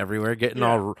cables going everywhere, getting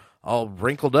Yeah. all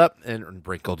wrinkled up and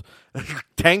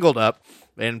tangled up,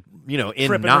 and in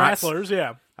Tripping knots. wrestlers,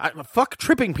 yeah. Fuck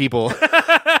tripping people.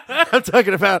 I'm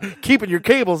talking about keeping your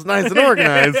cables nice and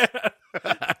organized.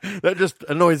 That just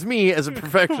annoys me as a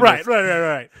perfectionist.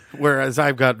 Right. Whereas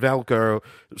I've got Velcro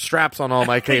straps on all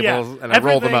my cables, Yeah. and I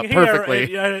roll them up Everything perfectly.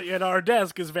 Here at our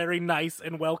desk is very nice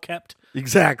and well kept.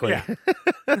 Exactly.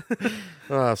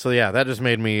 Yeah. So yeah, that just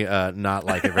made me not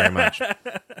like it very much.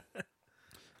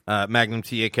 Magnum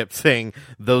TA kept saying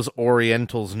those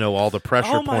Orientals know all the pressure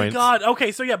Oh my points, god.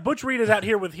 Okay, so yeah, Butch Reed is out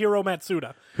here with Hiro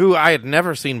Matsuda. who I had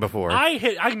never seen before.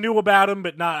 I knew about him,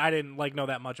 but I didn't know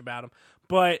that much about him.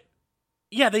 But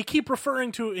yeah, they keep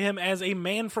referring to him as a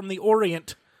man from the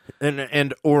Orient.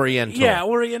 and Oriental. Yeah,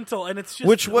 Oriental, and it's just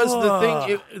Which was the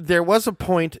thing. There was a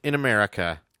point in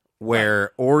America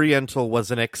where Oriental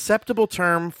was an acceptable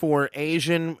term for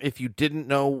Asian if you didn't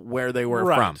know where they were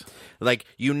Right. from. Like,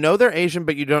 they're Asian,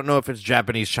 but you don't know if it's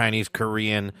Japanese, Chinese,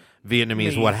 Korean,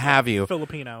 Vietnamese, what have you.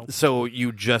 Filipino. So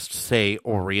you just say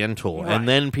Oriental. Right. And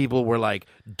then people were like,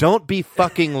 don't be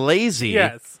fucking lazy.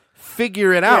 Yes.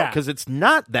 Figure it out, Yeah. because it's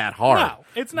not that hard. No,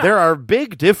 it's not. There are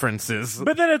big differences.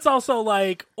 But then it's also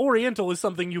like Oriental is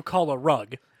something you call a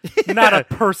rug, not a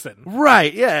person.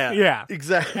 Right, yeah. Yeah,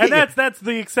 Exactly. And that's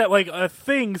the except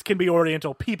things can be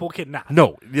Oriental, people cannot.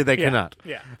 No, they cannot.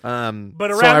 Yeah.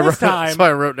 But around this time- so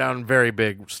I wrote down very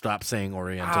big. Stop saying Wow,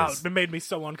 Orientals. it made me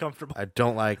so uncomfortable. I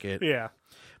don't like it. Yeah.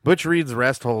 Butch Reed's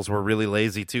rest holes were really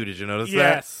lazy too. Did you notice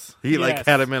Yes. that? He Yes.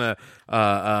 had him in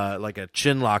a like a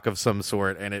chin lock of some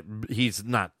sort, and he's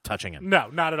not touching him. No,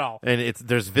 not at all. And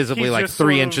there's visibly He's like just 3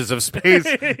 sort of- inches of space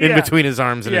in Yeah. between his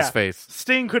arms and Yeah. his face.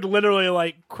 Sting could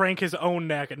literally crank his own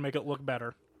neck and make it look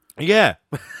better. Yeah,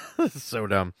 so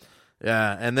dumb.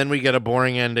 Yeah, and then we get a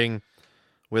boring ending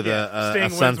with a Sting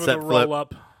wins sunset with a flip. roll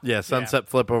up. Yeah, sunset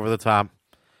flip over the top,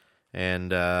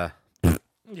 and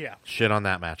Yeah. shit on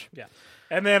that match. Yeah.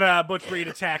 And then Butch Reed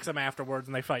attacks him afterwards,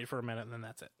 and they fight for a minute, and then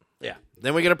that's it. Yeah.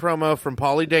 Then we get a promo from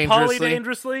Paulie Dangerously, Paulie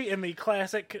Dangerously in the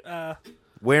classic.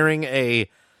 wearing a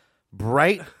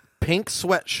bright pink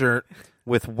sweatshirt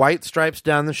with white stripes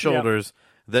down the shoulders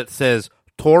that says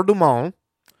Tour du Monde,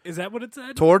 Is that what it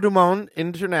said? Tour du Monde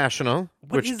International,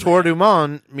 which is Tour that? du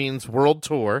Monde means world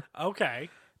tour. Okay.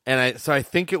 And I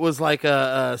think it was like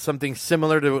a something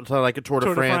similar to like a Tour de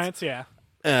Tour de France. France, yeah.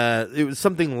 It was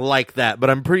something like that, but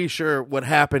I'm pretty sure what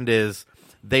happened is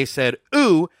they said,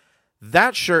 "Ooh,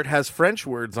 that shirt has French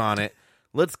words on it.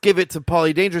 Let's give it to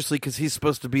Paulie Dangerously because he's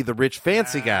supposed to be the rich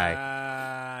fancy guy."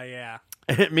 Yeah.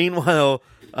 And meanwhile,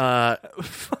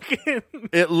 Fucking.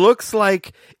 it looks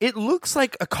like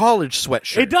a college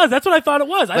sweatshirt. It does. That's what I thought it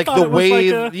was. I Like thought the it was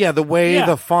way, like a, the way yeah.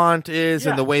 the font is,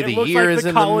 and yeah, the way it the looks year like is the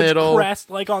in the college middle.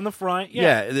 crest, on the front.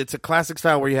 Yeah, it's a classic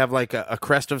style where you have like a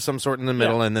crest of some sort in the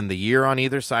middle, Yeah. and then the year on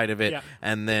either side of it, Yeah.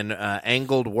 and then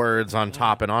angled words on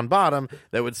top and on bottom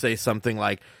that would say something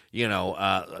like,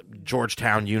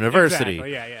 Georgetown University.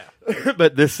 Exactly. Yeah.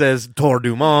 But this says Tour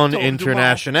du Monde Tour du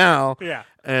International. Yeah.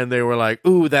 And they were like,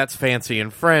 "Ooh, that's fancy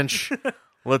in French.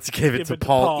 Let's give it to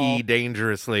Paul E.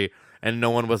 Dangerously." And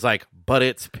no one was like, "But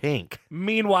it's pink."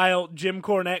 Meanwhile, Jim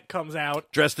Cornette comes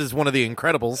out. Dressed as one of the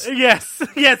Incredibles.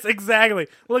 Yes, exactly.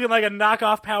 Looking like a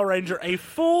knockoff Power Ranger, a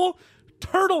full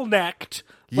turtlenecked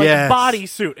Yes.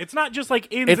 bodysuit. It's not just like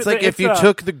It's like if you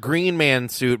took the Green Man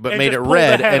suit but and made just it pulled the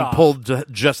red head and off.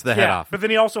 pulled just the head off. But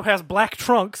then he also has black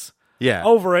trunks Yeah.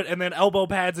 over it, and then elbow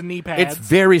pads and knee pads. It's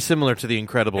very similar to the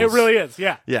Incredibles. It really is.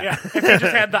 Yeah. Yeah. If he just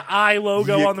had the eye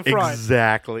logo on the front,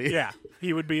 Exactly. yeah,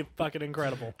 he would be fucking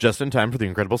incredible. Just in time for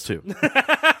the Incredibles 2.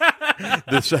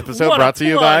 This episode What a brought to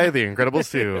you plug. by the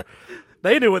Incredibles 2.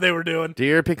 They knew what they were doing.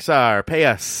 Dear Pixar, pay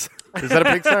us. Is that a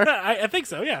Pixar? I think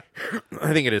so. Yeah.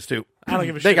 I think it is too. I don't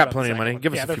give a They shit got about plenty the of money. second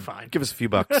Give one. us Yeah, a they're few, fine. give us a few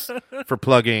bucks for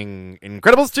plugging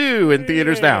Incredibles 2 in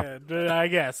theaters now. Yeah, I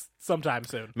guess sometime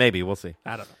soon. Maybe we'll see.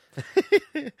 I don't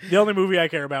know. The only movie I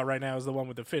care about right now is the one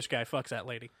with the fish guy fucks that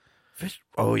lady. Fish.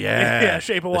 Oh yeah, Yeah,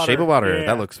 Shape of The Water. Shape of Water. Yeah,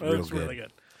 That looks real really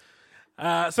good.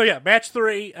 good. So yeah, match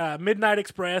 3, Midnight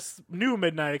Express, new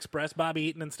Midnight Express, Bobby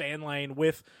Eaton and Stan Lane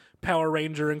with Power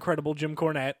Ranger Incredible Jim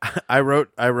Cornette. I wrote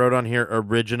on here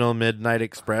original Midnight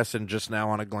Express, and just now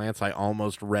on a glance, I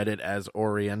almost read it as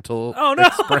Oriental Oh, no.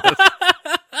 Express.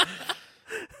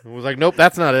 I was like, nope,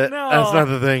 that's not it. No. That's not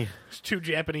the thing. It's 2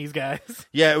 Japanese guys.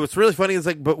 Yeah, it was really funny. It's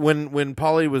like, but when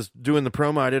Paulie was doing the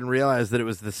promo, I didn't realize that it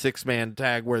was the 6-man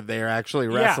tag where they're actually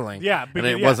wrestling. yeah, and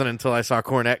because- it yeah. wasn't until I saw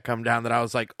Cornette come down that I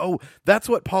was like, oh, that's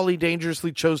what Paulie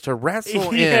dangerously chose to wrestle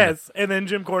in. Yes, and then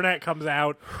Jim Cornette comes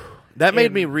out. That made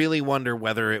And- me really wonder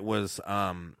whether it was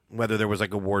whether there was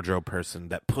like a wardrobe person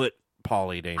that put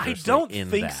Paulie I dangerously don't in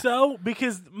think that. so,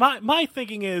 because my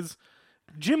thinking is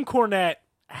Jim Cornette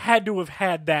had to have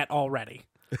had that already.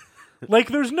 Like,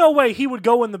 there's no way he would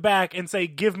go in the back and say,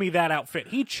 give me that outfit.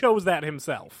 He chose that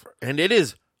himself. And it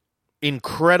is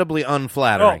incredibly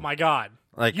unflattering. Oh, my God.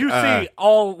 Like, You see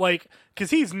all, like,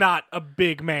 because he's not a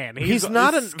big man. He's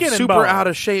not a skin and super bone. out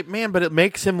of shape man, but it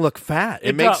makes him look fat. It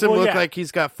It makes does. him Well, look yeah. like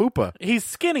he's got fupa. He's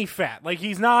skinny fat. Like,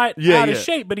 he's not Yeah, out of yeah.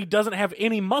 shape, but he doesn't have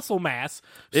any muscle mass.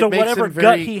 It So makes whatever him gut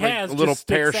very, he like, has a little just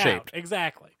sticks pear-shaped. out.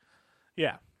 Exactly.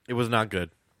 Yeah. It was not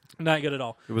good. Not good at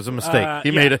all. It was a mistake. He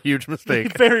yeah. made a huge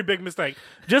mistake. Very big mistake.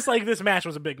 Just like this match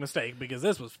was a big mistake, because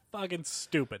this was fucking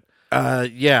stupid.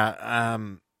 Yeah.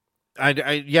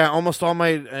 Yeah. Almost all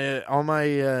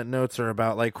my notes are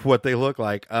about like what they look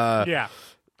like. Yeah.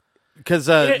 Because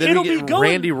then it'll we be get going-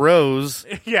 Randy Rose,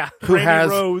 Yeah. who Randy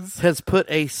Rose. has put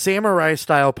a samurai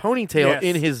style ponytail Yes.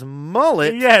 in his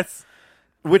mullet, Yes.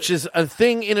 which is a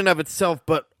thing in and of itself.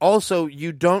 But also,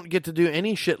 you don't get to do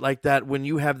any shit like that when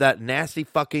you have that nasty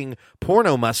fucking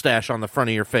porno mustache on the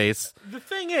front of your face. The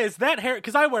thing is, that hair,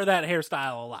 because I wear that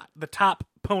hairstyle a lot. The top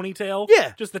ponytail.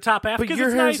 Yeah. Just the top half. But 'cause your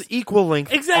it's hair's nice. equal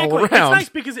length Exactly. all It's around. nice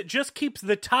because it just keeps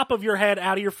the top of your head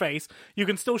out of your face. You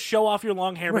can still show off your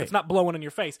long hair, but Right. it's not blowing in your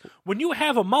face. When you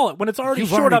have a mullet, when it's already You've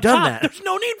short already up done top, that. there's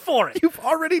no need for it. You've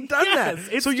already done Yes,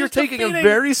 that. it's So you're just a taking a fitting-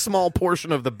 very small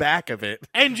portion of the back of it.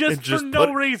 And just for just no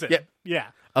put- reason. Yeah. Yeah.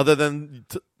 Other than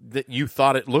that you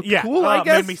thought it looked Yeah. cool, Oh, I it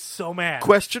guess? made me so mad.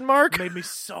 Question mark? Made me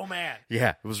so mad.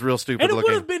 Yeah, it was real stupid And it would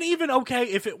looking. have been even okay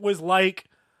if it was like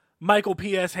Michael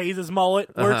P.S. Hayes'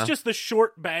 mullet, where it's just the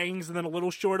short bangs and then a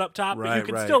little short up top, but you Right,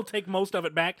 can right. still take most of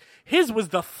it back. His was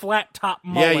the flat top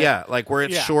mullet. Yeah, like where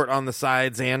it's Yeah. short on the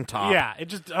sides and top. Yeah, it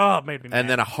just, it made me mad. And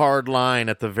then a hard line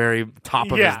at the very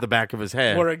top of Yeah. the back of his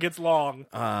head. where it gets long.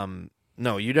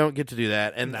 No, you don't get to do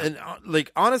that. And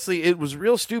like honestly, it was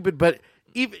real stupid. But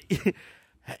even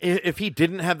if he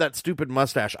didn't have that stupid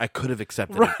mustache, I could have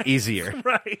accepted it easier.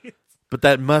 Right. But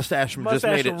that mustache just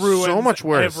Mustache made it ruins so much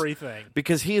worse. everything.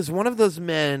 Because he is one of those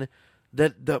men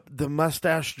that the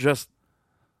mustache just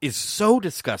is so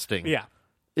disgusting. Yeah.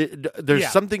 There's Yeah.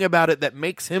 something about it that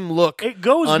makes him look It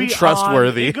goes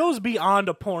untrustworthy. It goes beyond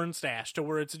a porn stash to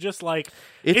where it's just like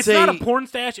It's not a- a porn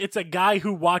stash. It's a guy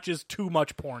who watches too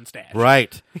much porn stash.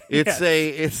 Right. It's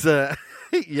Yes.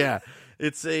 yeah.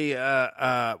 It's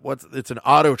it's an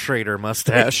auto trader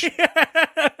mustache.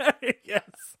 Yes.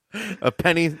 a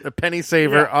penny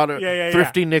saver Yeah. auto Yeah.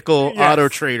 thrifty nickel Yes. auto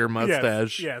trader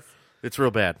mustache. Yes. It's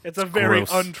real bad. It's a very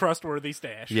gross. untrustworthy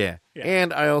stash. Yeah. Yeah.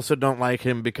 And I also don't like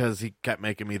him because he kept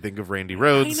making me think of Randy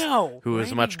Rhodes. I know. Who is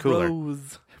Randy much cooler.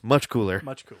 Rose. Much cooler.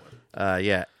 Much cooler.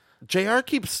 Yeah. JR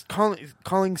keeps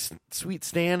calling Sweet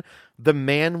Stan the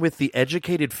man with the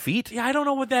educated feet. Yeah, I don't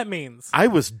know what that means. I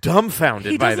was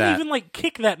dumbfounded He by doesn't that. even like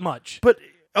kick that much. But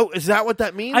is that what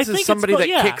that means? I Is think somebody it's, that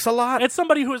yeah. kicks a lot? It's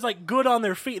somebody who is like good on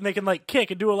their feet and they can like kick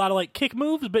and do a lot of like kick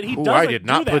moves, but he Ooh, doesn't. I did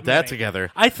not do put that many.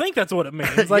 together. I think that's what it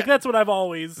means. Like that's what I've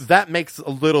always. That makes a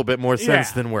little bit more sense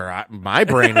Yeah. than where my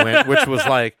brain went, which was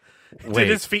like, Did wait,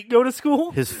 his feet go to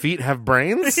school? his feet have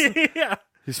brains? Yeah.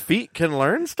 His feet can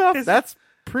learn stuff? That's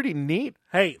pretty neat.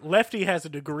 Hey, Lefty has a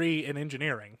degree in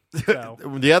engineering. So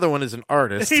The other one is an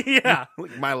artist. yeah.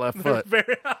 Like my left foot.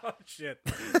 Very, oh shit.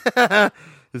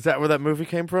 Is that where that movie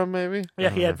came from, maybe? Yeah,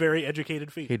 he had very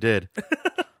educated feet. He did.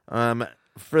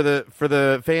 For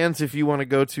the fans, if you want to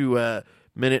go to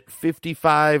minute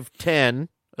 55:10,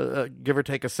 give or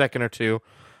take a second or two,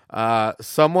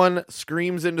 someone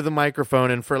screams into the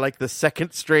microphone, and for like the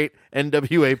second straight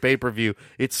NWA pay-per-view,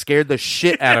 it scared the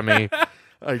shit out of me.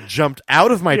 I jumped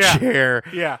out of my Yeah. chair,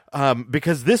 Yeah.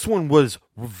 because this one was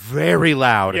very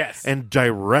loud, Yes. and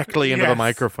directly into the Yes.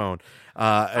 microphone.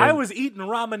 I was eating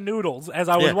ramen noodles as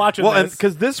I was Yeah. watching well, this.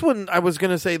 because this one, I was going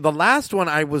to say, the last one,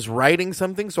 I was writing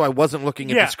something, so I wasn't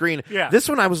looking at Yeah, the screen. yeah. This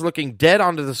one, I was looking dead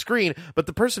onto the screen, but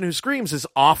the person who screams is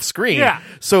off screen. Yeah.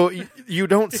 So you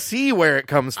don't see where it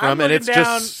comes I'm from, and it's looking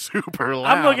down- just super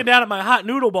loud. I'm looking down at my hot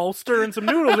noodle bowl, stirring some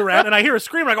noodles around, and I hear a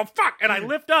scream, and I go, fuck! And I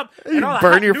lift up, and all the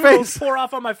burn hot your noodles face. pour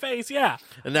off on my face, yeah.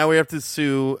 And now we have to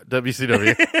sue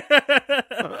WCW.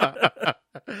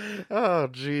 Oh,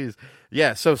 jeez.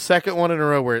 Yeah, so second one in a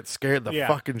row where it scared the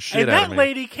fucking shit and out of me. that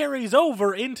lady carries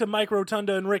over into Mike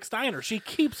Rotunda and Rick Steiner. She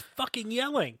keeps fucking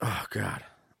yelling. Oh, God.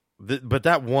 But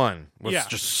that one was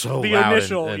just so The loud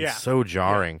initial, and yeah. so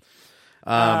jarring.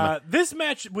 This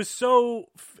match was so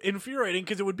infuriating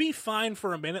because it would be fine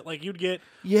for a minute. Like, you'd get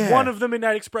Yeah. one of the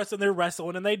Midnight Express and they're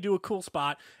wrestling and they'd do a cool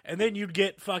spot. And then you'd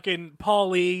get fucking Paul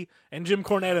Lee and Jim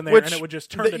Cornette in there and it would just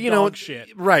turn to dog shit.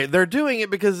 Right. They're doing it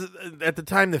because at the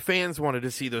time the fans wanted to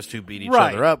see those two beat each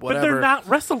Right. other up, whatever. But they're not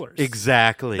wrestlers.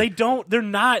 Exactly.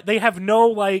 They have no,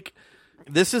 like...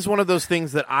 This is one of those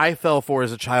things that I fell for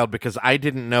as a child because I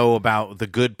didn't know about the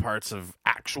good parts of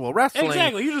actual wrestling.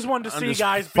 Exactly. You just wanted to I'm see just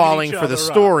guys beat falling each for the other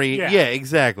up. story. Yeah. Yeah,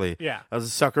 exactly. Yeah. I was a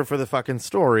sucker for the fucking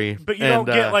story. But you don't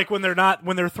get like when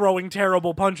they're throwing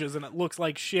terrible punches and it looks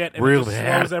like shit and real it just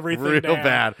bad, slows everything real down.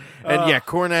 bad. And yeah,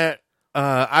 Cornette.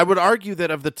 I would argue that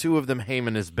of the two of them,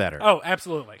 Heyman is better. Oh,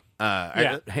 absolutely.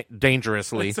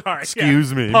 Dangerously. Sorry,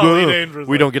 Excuse yeah. me. Paul Lee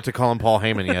dangerously. We don't get to call him Paul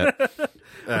Heyman yet.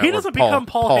 He or doesn't become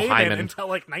Paul Heyman Hyman. until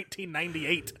like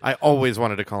 1998. I always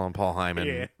wanted to call him Paul Hyman,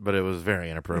 Yeah. but it was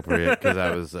very inappropriate because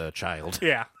I was a child.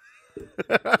 Yeah.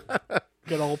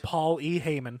 Good old Paul E.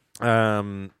 Heyman.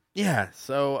 Yeah.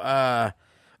 So,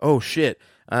 oh shit.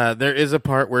 There is a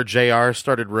part where JR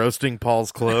started roasting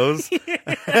Paul's clothes,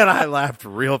 and I laughed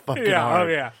real fucking Yeah. hard.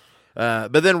 Oh yeah.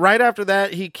 But then right after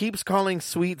that, he keeps calling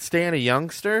Sweet Stan a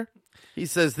youngster. He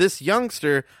says, "This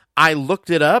youngster, I looked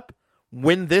it up.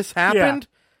 When this happened,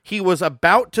 he was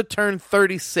about to turn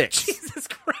 36. Jesus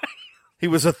Christ. He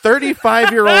was a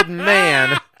 35-year-old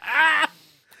man."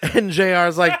 And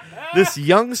JR's like, "This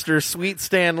youngster, Sweet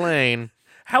Stan Lane."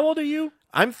 How old are you?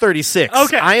 I'm 36.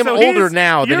 Okay, I am so older he's-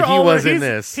 now than you're he older. was in He's-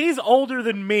 this. He's older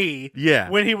than me. Yeah.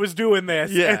 When he was doing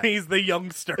this, Yeah. and he's the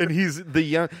youngster. And he's the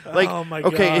young, like, Oh, my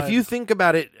okay, God. if you think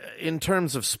about it in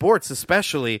terms of sports,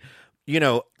 especially,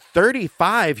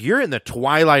 35, you're in the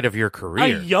twilight of your A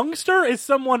career. youngster is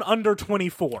someone under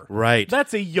 24. Right.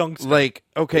 That's a youngster. Like,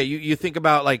 okay, you think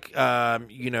about, like,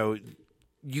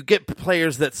 you get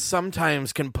players that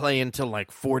sometimes can play until like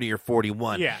 40 or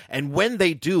 41. Yeah. And when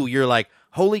they do, you're like,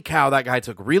 holy cow, that guy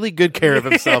took really good care of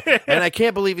himself. And I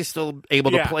can't believe he's still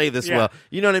able to Yeah, play this yeah. well.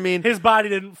 You know what I mean? His body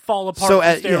didn't fall apart So from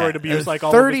at steroid abuse like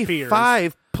all of his peers.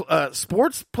 35,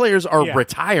 sports players are Yeah.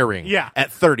 retiring Yeah.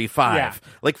 at 35. Yeah.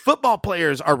 Like football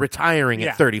players are retiring Yeah.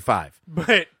 at 35.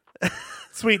 But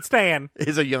Sweet Stan,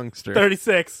 Is a youngster.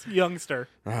 36, youngster.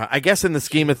 I guess in the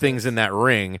scheme of things in that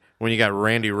ring, when you got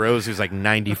Randy Rose, who's like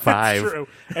 95. True.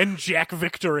 And Jack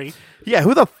Victory. Yeah,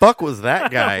 who the fuck was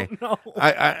that guy? don't know.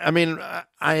 I mean,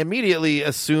 I immediately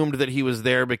assumed that he was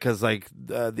there because like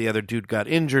the other dude got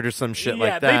injured or some shit Yeah,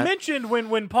 like that. they mentioned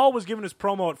when Paul was giving his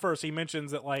promo at first, he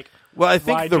mentions that like. well, I why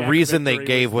think the Jack reason they Victory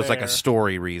gave was like there. a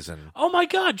story reason. Oh my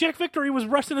God, Jack Victory was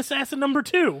Russian Assassin number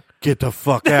 2. Get the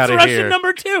fuck That's out of Russian here.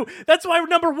 number 2. That's why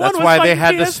number 1 That's was why they fucking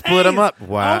had to TS split them Hayes. up.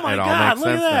 Wow, oh my it all God, makes look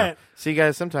sense at now. that. See,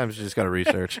 guys, sometimes you just got to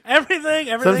research. Everything's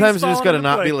Sometimes you just got to falling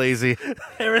not be into lazy. place.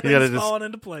 You Everything's gotta just falling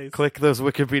into place. Click those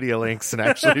Wikipedia links and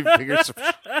actually figure some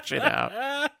shit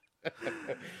out.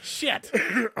 Shit.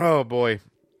 Oh boy.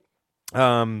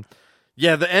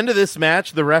 Yeah, the end of this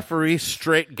match, the referee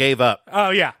straight gave up. Oh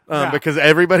yeah. Yeah. Because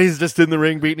everybody's just in the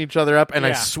ring beating each other up, and I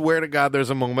Yeah. swear to God, there's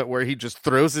a moment where he just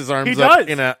throws his arms He up does.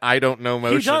 in a I don't know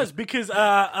motion. He does because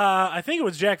I think it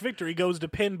was Jack Victory goes to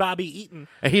pin Bobby Eaton.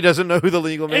 And he doesn't know who the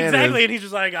legal man Exactly, is. and he's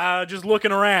just like just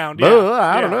looking around. Oh, Yeah.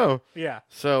 I don't Yeah. know. Yeah.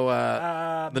 So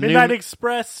the Midnight new,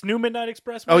 Express, new Midnight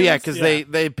Express. oh yeah, wins? because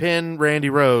they pin Randy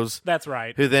Rose, That's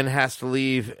right. who then has to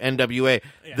leave NWA.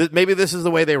 Yeah. Maybe this is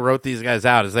the way they wrote these guys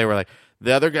out, is they were like,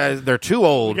 the other guys, they're too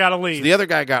old. We gotta leave. So the other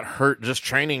guy got hurt just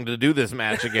training to do this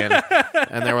match again.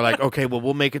 And they were like, okay, well,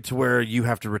 we'll make it to where you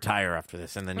have to retire after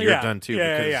this, and then you're Yeah. done too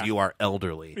Yeah, because yeah. you are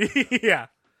elderly. yeah.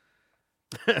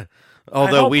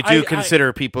 Although hope- we do I-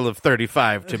 consider people of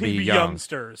 35 to be young.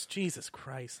 Youngsters. Jesus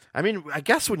Christ. I mean, I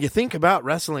guess when you think about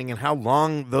wrestling and how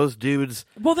long those dudes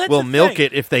Well, that's will the milk thing.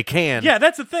 it if they can. Yeah,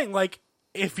 that's the thing. Like,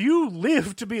 if you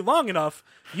live to be long enough,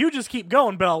 you just keep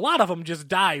going. But a lot of them just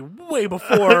die way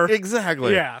before.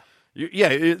 Exactly. Yeah.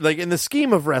 Like in the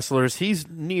scheme of wrestlers, he's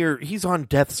on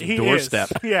death's He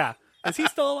doorstep. is. Yeah. Is he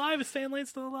still alive? Is Stan Lane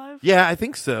still alive? Yeah, I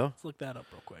think so. Let's look that up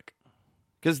real quick.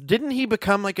 Because didn't he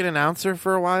become like an announcer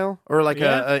for a while, or like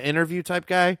Yeah. a interview type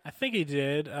guy? I think he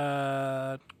did.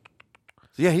 Yeah,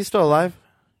 he's still alive.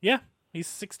 Yeah. He's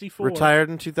 64. Retired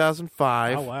in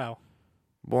 2005. Oh, wow.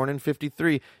 Born in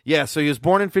 53. Yeah, so he was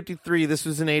born in 53. This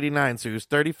was in 89, so he was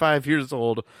 35 years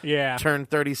old. Yeah. Turned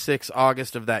 36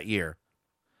 August of that year.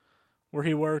 where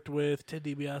he worked with Ted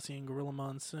DiBiase and Gorilla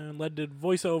Monsoon. Led to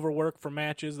voiceover work for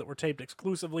matches that were taped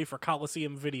exclusively for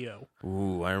Coliseum Video.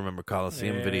 Ooh, I remember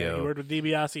Coliseum Video. He worked with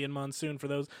DiBiase and Monsoon for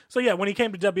those. So yeah, when he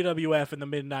came to WWF in the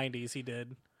mid-90s, he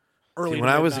did. See, when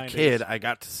I was a kid, I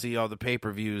got to see all the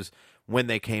pay-per-views when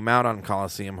they came out on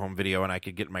Coliseum Home Video, and I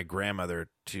could get my grandmother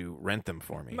to rent them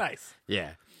for me. Nice.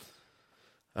 Yeah.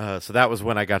 So that was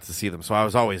when I got to see them. So I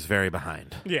was always very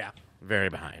behind. Yeah. Very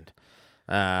behind.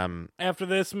 After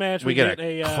this match, we get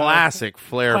a classic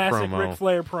Flair promo. Ric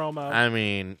Flair promo. I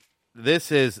mean,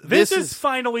 this is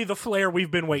finally the Flair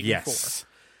we've been waiting yes. for.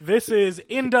 This is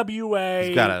NWA.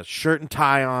 He's got a shirt and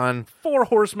tie on. 4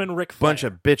 Horsemen Ric Flair. Bunch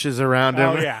of bitches around him.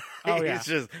 Oh, yeah. Oh, yeah.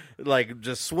 He's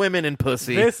just swimming in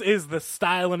pussy. This is the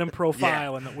styling and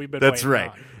profiling that we've been That's waiting right.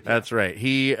 on. That's right.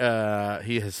 He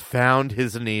has found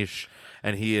his niche,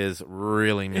 and he is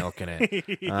really milking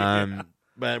it.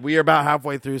 But we are about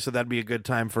halfway through, so that'd be a good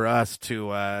time for us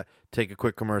to take a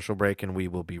quick commercial break, and we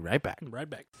will be right back. Right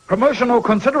back. Promotional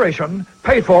consideration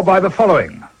paid for by the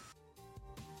following.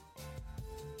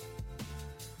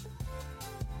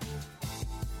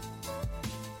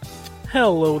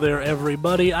 Hello there,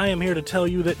 everybody. I am here to tell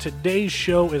you that today's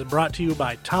show is brought to you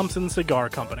by Thompson Cigar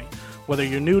Company. Whether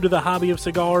you're new to the hobby of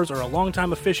cigars or a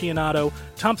longtime aficionado,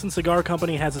 Thompson Cigar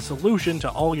Company has a solution to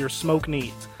all your smoke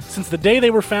needs. Since the day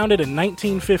they were founded in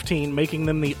 1915, making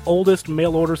them the oldest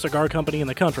mail-order cigar company in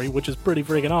the country, which is pretty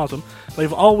freaking awesome,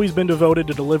 they've always been devoted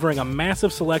to delivering a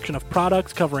massive selection of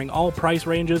products covering all price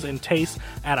ranges and tastes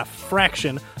at a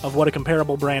fraction of what a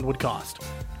comparable brand would cost.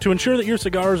 To ensure that your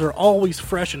cigars are always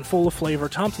fresh and full of flavor,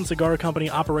 Thompson Cigar Company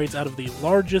operates out of the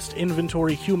largest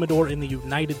inventory humidor in the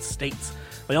United States.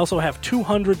 They also have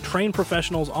 200 trained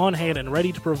professionals on hand and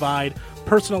ready to provide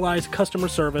personalized customer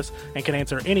service and can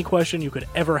answer any question you could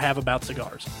ever have about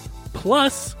cigars.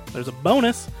 Plus, there's a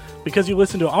bonus. Because you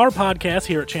listen to our podcast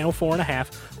here at Channel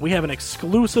 4.5, we have an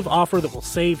exclusive offer that will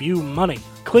save you money.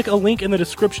 Click a link in the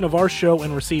description of our show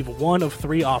and receive one of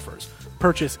 3 offers.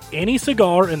 Purchase any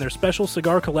cigar in their special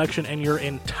cigar collection and your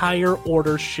entire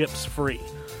order ships free.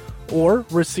 Or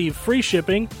receive free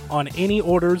shipping on any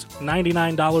orders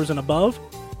 $99 and above.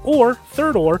 Or,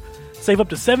 save up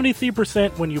to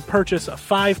 73% when you purchase a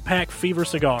 5-pack Fever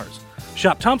cigars.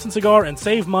 Shop Thompson Cigar and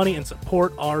save money and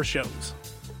support our shows.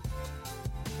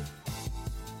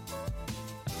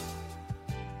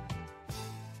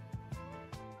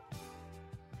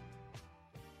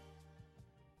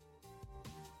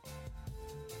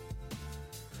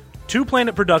 Two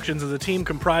Planet Productions is a team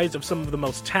comprised of some of the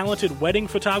most talented wedding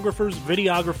photographers,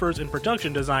 videographers, and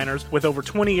production designers with over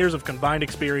 20 years of combined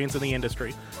experience in the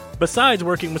industry. Besides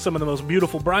working with some of the most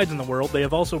beautiful brides in the world, they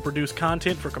have also produced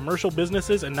content for commercial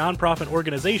businesses and nonprofit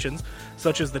organizations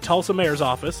such as the Tulsa Mayor's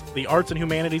Office, the Arts and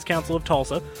Humanities Council of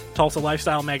Tulsa, Tulsa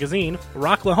Lifestyle Magazine,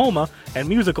 Rocklahoma, and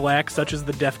musical acts such as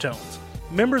the Deftones.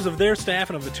 Members of their staff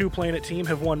and of the Two Planet team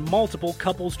have won multiple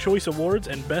Couples Choice Awards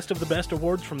and Best of the Best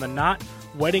Awards from The Knot,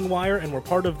 Wedding Wire, and were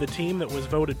part of the team that was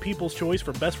voted People's Choice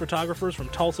for Best Photographers from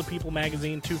Tulsa People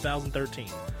Magazine 2013.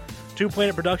 Two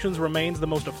Planet Productions remains the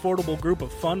most affordable group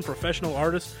of fun professional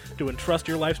artists to entrust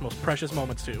your life's most precious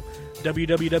moments to.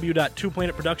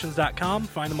 www.twoplanetproductions.com.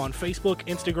 Find them on Facebook,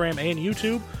 Instagram, and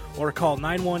YouTube, or call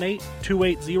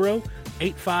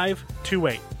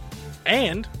 918-280-8528.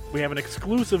 And we have an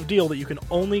exclusive deal that you can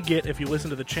only get if you listen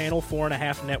to the Channel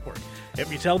 4.5 network.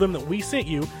 If you tell them that we sent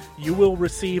you, you will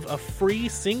receive a free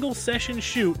single-session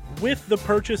shoot with the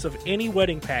purchase of any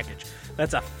wedding package.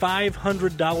 That's a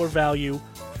 $500 value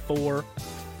for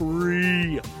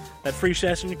free. That free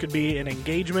session could be an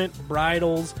engagement,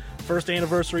 bridals, first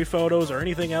anniversary photos, or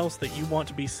anything else that you want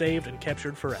to be saved and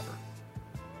captured forever.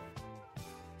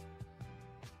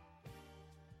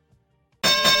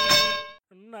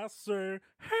 And I say,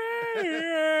 hey,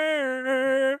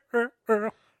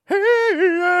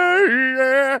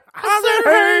 I say,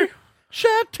 hey,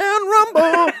 Chi-Town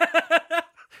Rumble.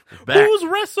 Back. Who's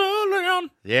wrestling?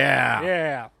 Yeah.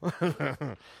 Yeah.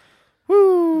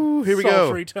 Woo. Here we go.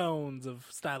 Sultry tones of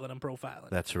styling and profiling.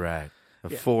 That's right.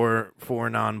 Yeah. Four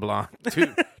non-blonde.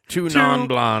 Two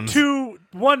non-blondes.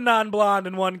 One non-blonde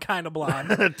and one kind of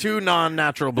blonde. 2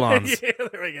 non-natural blondes. Yeah,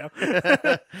 there we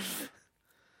go.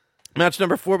 Match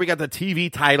number 4, we got the TV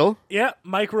title. Yeah,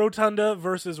 Mike Rotunda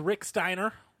versus Rick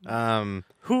Steiner.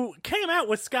 Who came out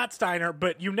with Scott Steiner,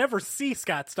 but you never see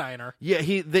Scott Steiner. Yeah,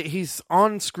 he's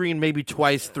on screen maybe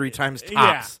twice, 3 times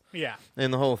tops. Yeah.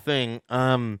 In the whole thing.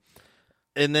 And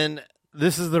then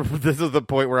this is the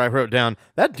point where I wrote down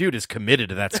that dude is committed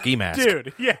to that ski mask.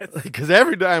 Dude, yes. Because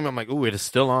every time I'm like, ooh, it is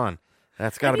still on.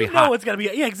 That's got to be You hot. know it's got to be.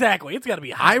 Yeah, exactly. It's got to be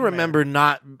hot. I in there. remember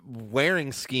not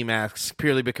wearing ski masks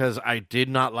purely because I did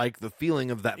not like the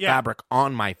feeling of that Yeah. fabric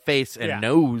on my face and Yeah.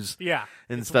 nose Yeah.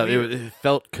 and It's stuff. weird. It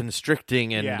felt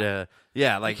constricting and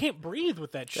You like can't breathe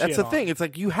with that shit. that's the on. thing. It's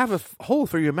like you have a hole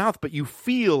through your mouth, but you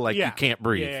feel like Yeah. you can't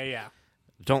breathe. Yeah.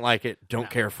 Don't like it. Don't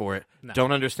care for it.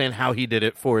 Don't understand how he did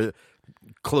it for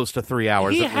close to 3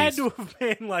 hours. He at had least. to have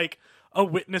been like a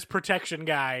witness protection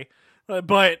guy,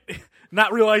 but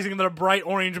not realizing that a bright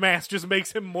orange mask just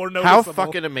makes him more How noticeable.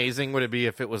 fucking amazing would it be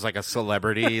if it was like a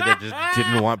celebrity that just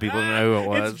didn't want people to know who it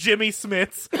was? It's Jimmy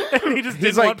Smits, and he just He's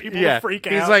didn't like, want people to freak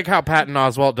out. He's like how Patton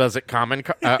Oswalt does at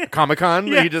Comic-Con.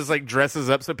 Yeah. He just like dresses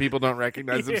up so people don't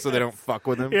recognize him, so they don't fuck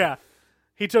with him. yeah,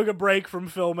 he took a break from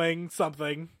filming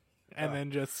something, and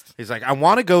then just He's like, I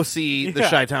want to go see the Yeah.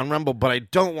 Chi-Town Rumble, but I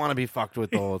don't want to be fucked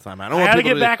with the whole time. I don't I want had to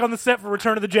people get back on the set for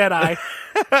Return of the Jedi.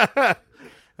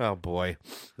 Oh boy,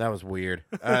 that was weird.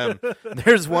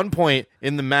 There's one point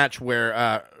in the match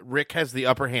where Rick has the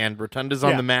upper hand. Rotunda's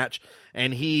on Yeah. the match,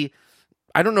 and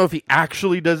I don't know if he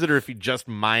actually does it or if he just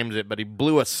mimes it, but he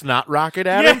blew a snot rocket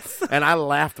at Yes. him, and I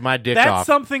laughed my dick That's off.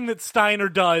 something that Steiner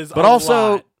does, But a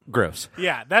also lot. gross.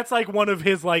 Yeah, that's like one of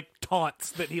his like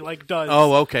taunts that he like does.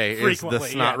 Oh, okay. Is the frequently.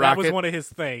 snot That rocket was one of his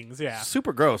things. Yeah,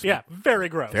 super gross? yeah, very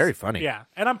gross, Very funny. Yeah,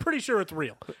 and I'm pretty sure it's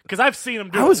real because I've seen him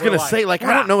do it. I was in real gonna life. say, like, I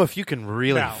Rah. don't know if you can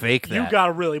really No, fake that. You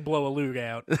gotta really blow a lug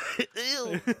out.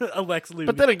 A Lex Luger.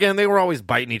 But then again, they were always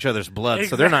biting each other's blood,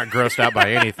 so they're not grossed out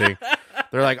by anything.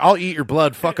 They're like, I'll eat your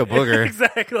blood, fuck a booger.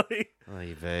 exactly.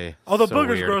 Oy vey. Although So boogers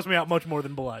weird. gross me out much more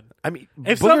than blood. I mean,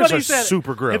 If boogers somebody are said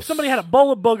super gross. if somebody had a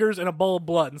bowl of boogers and a bowl of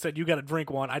blood and said you got to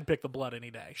drink one, I'd pick the blood any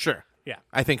day. Sure. Yeah.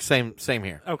 I think same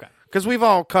here. Okay. Because we've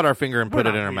all cut our finger and We're put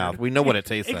it not in our weird. mouth. We know what it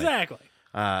tastes Exactly.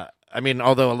 like. I mean,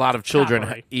 although a lot of children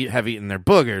Not right. have eaten their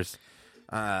boogers,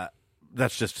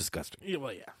 that's just disgusting. Yeah,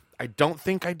 well, yeah. I don't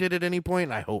think I did at any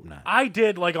point. I hope not. I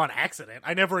did like on accident.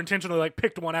 I never intentionally like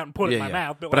picked one out and put it in my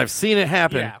mouth. But like, I've seen it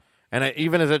happen. Yeah. And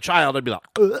even as a child, I'd be like,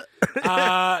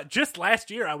 ugh. just last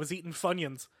year I was eating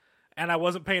Funyuns and I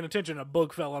wasn't paying attention. A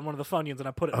bug fell on one of the Funyuns and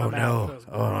I put it in my mouth. It was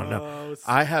no. gross.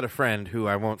 I had a friend who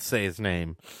I won't say his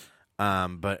name,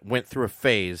 but went through a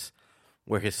phase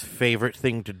where his favorite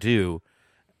thing to do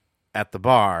at the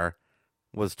bar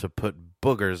was to put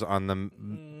boogers on the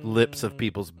lips of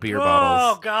people's beer Oh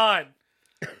bottles. God!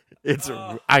 It's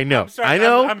I know. Sorry, I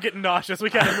know. I'm getting nauseous. We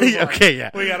gotta move on. Okay,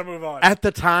 yeah. We gotta move on. At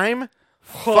the time,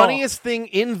 funniest thing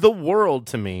in the world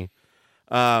to me.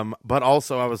 But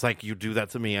also I was like, you do that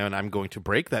to me and I'm going to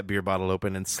break that beer bottle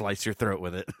open and slice your throat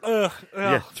with it.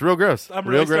 Yeah, it's real gross. I'm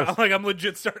real really gross. I'm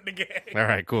legit starting to gag. All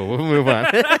right, cool. We'll move on.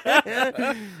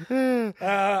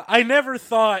 I never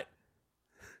thought,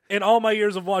 in all my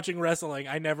years of watching wrestling,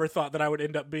 I never thought that I would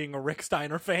end up being a Rick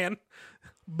Steiner fan.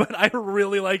 But I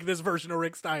really like this version of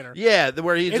Rick Steiner. Yeah,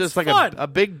 where he's It's just like fun. a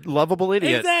big lovable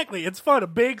idiot. Exactly. It's fun. A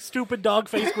big, stupid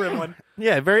dog-faced gremlin.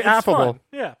 Yeah, very It's affable. fun.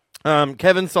 Yeah.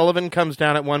 Kevin Sullivan comes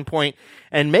down at one point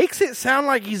and makes it sound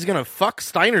like he's gonna fuck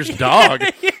Steiner's dog.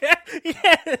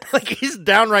 Yeah. Like he's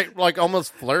downright like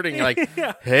almost flirting. Like,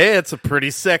 hey, it's a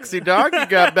pretty sexy dog you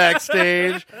got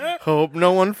backstage. Hope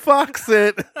no one fucks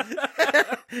it.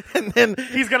 And then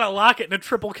He's going to lock it in a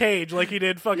triple cage like he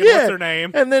did fucking what's her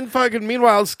name. And then fucking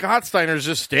meanwhile Scott Steiner's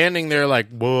just standing there like,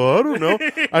 well, I don't know.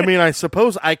 I mean, I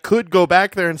suppose I could go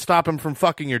back there and stop him from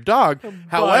fucking your dog.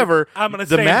 However, I'm gonna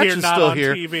the stay match here, is not still on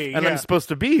here, TV. and Yeah. I'm supposed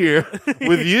to be here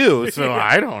with you. So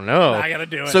I don't know. I gotta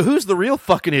do it. So who's the real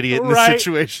fucking idiot in this Right,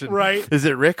 situation? right. Is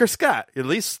it Rick or Scott? At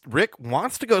least Rick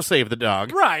wants to go save the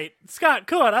dog. Right. Scott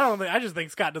could. I just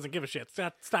think Scott doesn't give a shit.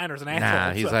 Steiner's an asshole.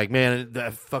 Nah, he's so. like, man,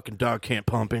 that fucking dog can't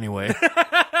pump anyway.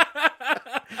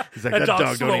 He's like, That that dog's dog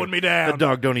don't slowing even, me down." That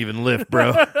dog don't even lift,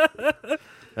 bro.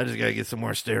 I just gotta get some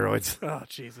more steroids. Oh,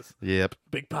 Jesus. Yep.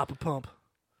 Big Papa Pump.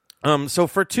 So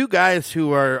for two guys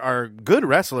who are good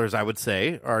wrestlers, I would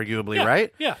say, arguably, Yeah,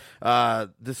 right? yeah.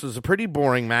 This was a pretty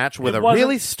boring match with It a wasn't-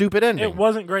 really stupid ending. It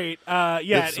wasn't great.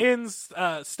 It's- It ends.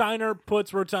 Steiner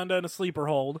puts Rotunda in a sleeper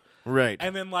hold, right.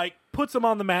 and then like puts him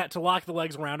on the mat to lock the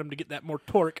legs around him to get that more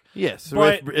torque. Yes,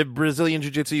 but- with Brazilian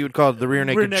Jiu-Jitsu, you would call it the rear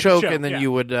naked, Rear naked choke, choke, and then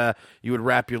yeah. you would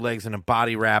wrap your legs in a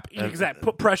body wrap. Exactly.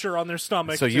 Put pressure on their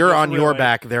stomach. So to you're just on your really-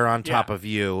 back, they're on top Yeah. of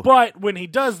you. But when he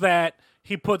does that,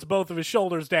 he puts both of his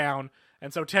shoulders down,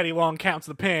 and so Teddy Long counts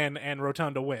the pin, and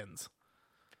Rotunda wins.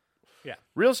 Yeah.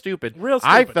 Real stupid. Real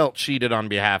I stupid. felt cheated on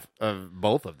behalf of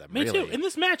both of them. Me really. too. And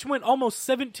this match went almost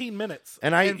 17 minutes.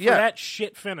 And for that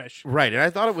shit finish. Right, and I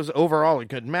thought it was overall a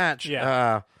good match.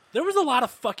 Yeah. There was a lot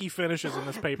of fucky finishes in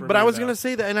this paper. But I was going to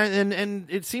say that, and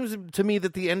it seems to me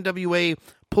that the NWA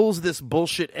pulls this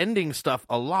bullshit ending stuff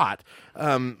a lot,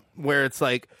 where it's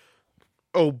like,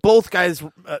 both guys'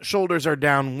 shoulders are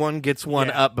down. One gets one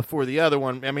Yeah. up before the other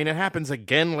one. I mean, it happens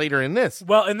again later in this.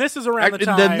 Well, and this is around the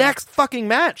time. The next fucking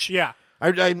match. Yeah.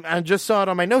 I just saw it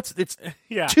on my notes. It's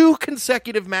Yeah. 2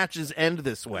 consecutive matches end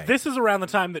this way. This is around the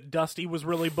time that Dusty was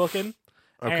really booking.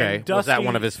 Okay, And was that Dusty-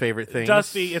 one of his favorite things?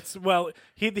 Dusty,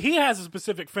 he has a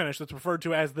specific finish that's referred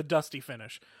to as the Dusty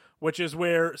finish, which is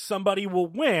where somebody will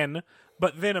win,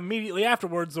 but then immediately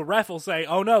afterwards the ref will say,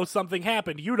 "Oh no, something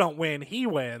happened. You don't win. He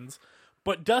wins."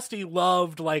 But Dusty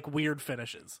loved like weird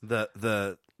finishes.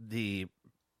 The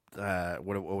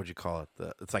what would you call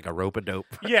it? It's like a rope-a-dope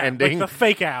Yeah, ending. like the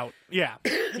fake out. Yeah,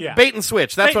 yeah, Bait and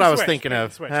switch. That's Bait what and I was switch, thinking bait of.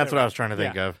 and switch, That's there what we I was go. trying to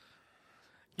think Yeah. of.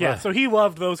 yeah. Ugh. So he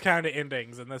loved those kind of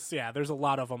endings, and this, there's a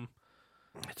lot of them.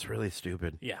 It's really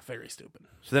stupid. Yeah, very stupid.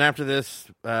 So then after this,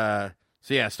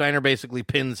 Steiner basically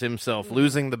pins himself,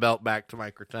 losing the belt back to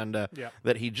Mike Rotunda Yeah.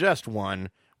 that he just won.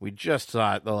 We just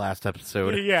saw it the last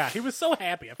episode. Yeah, he was so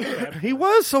happy. I feel bad. He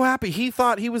was so happy. He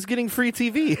thought he was getting free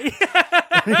TV.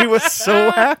 He was so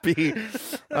happy.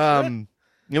 Then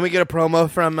we get a promo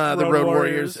from the Road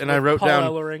Warriors, and I with wrote Paul down.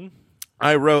 Ellering.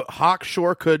 I wrote Hawk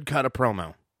sure could cut a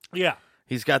promo. Yeah.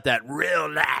 He's got that real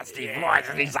nasty voice,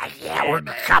 and he's like, "Yeah, we're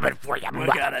coming for you, We're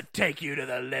gonna take you to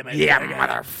the limit. yeah, We're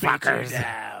gonna beat you motherfuckers."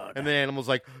 down. And the animal's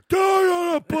like, "Die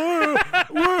on a pile.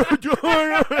 We're doing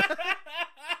it."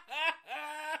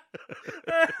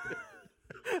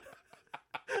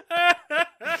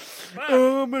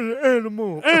 I'm an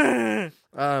animal. We're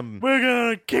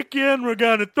gonna kick you and we're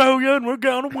gonna throw you and we're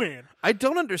gonna win. I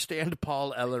don't understand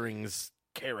Paul Ellering's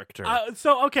character.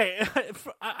 So okay,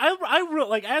 I really,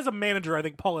 like, as a manager, I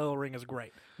think Paul Ellering is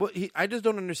great. Well, I just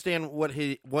don't understand what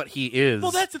he is.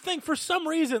 Well, that's the thing. For some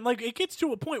reason, like, it gets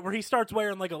to a point where he starts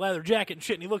wearing like a leather jacket and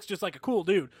shit, and he looks just like a cool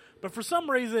dude. But for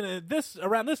some reason,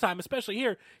 around this time, especially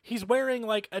here, he's wearing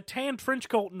like a tan trench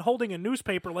coat and holding a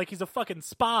newspaper like he's a fucking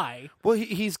spy. Well,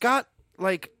 he's got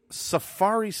like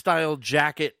safari style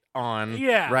jacket on,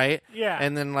 Yeah, right, yeah.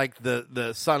 and then like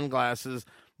the sunglasses,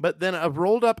 but then a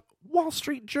rolled up Wall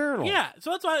Street Journal. Yeah,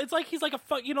 so that's why it's like he's like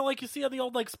like you see on the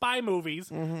old like spy movies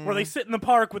Mm-hmm. where they sit in the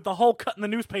park with the whole cutting the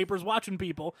newspapers, watching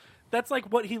people. That's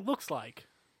like what he looks like.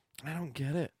 I don't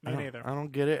get it. Me neither. I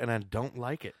don't get it, and I don't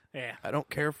like it. Yeah, I don't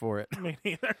care for it. me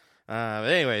neither.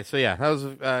 Anyway, so yeah, that was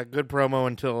a good promo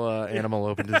until Animal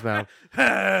opened his mouth,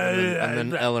 and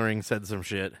then Ellering said some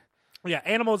shit. Yeah,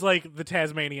 Animal's like the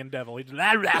Tasmanian devil. He just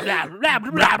blah, blah, blah, blah,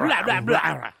 blah, blah, blah,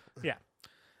 blah. Yeah.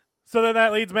 So then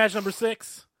that leads match number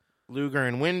 6. Luger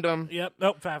and Wyndham. Yep.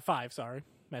 Nope. 5. Sorry.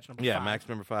 Match number 5. Yeah, match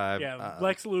number 5. Yeah.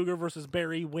 Lex Luger versus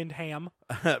Barry Windham.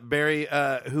 Barry,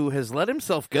 who has let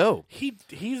himself go.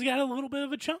 He's got a little bit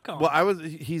of a chunk on. Well,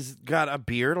 he's got a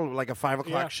beard, like a 5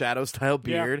 o'clock Yeah. shadow style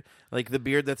beard, like the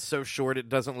beard that's so short it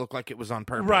doesn't look like it was on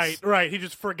purpose. Right. He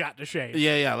just forgot to shave.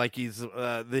 Yeah, like he's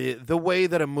the way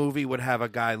that a movie would have a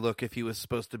guy look if he was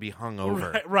supposed to be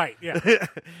hungover. Right. Yeah.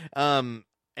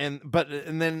 And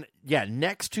then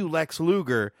next to Lex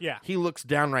Luger, Yeah. he looks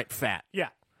downright fat. Yeah.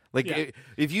 Like Yeah.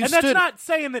 if you And stood, that's not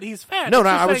saying that he's fat. no, It's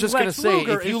I was saying just going to Lex say,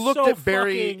 Luger if you is looked so at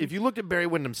Barry, fucking- if you looked at Barry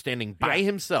Windham standing by Yeah.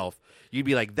 himself, you'd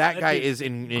be like, that That guy dude's is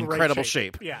in great incredible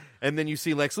shape. shape. Yeah. And then you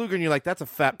see Lex Luger, and you're like, that's a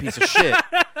fat piece of shit.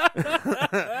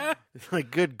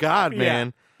 Like, good God,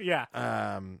 man. Yeah.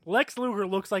 Lex Luger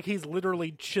looks like he's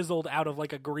literally chiseled out of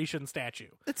like a Grecian statue.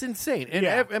 It's insane. And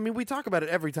Yeah. I mean, we talk about it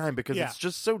every time because Yeah. it's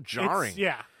just so jarring.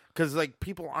 Yeah. Because, like,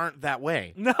 people aren't that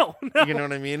way. No. You know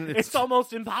what I mean? It's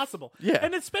almost impossible. Yeah.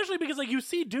 And especially because like you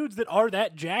see dudes that are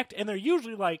that jacked and they're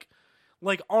usually like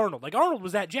Arnold. Like Arnold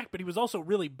was that jacked, but he was also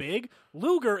really big.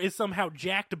 Luger is somehow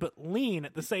jacked but lean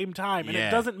at the same time, and Yeah.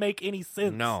 it doesn't make any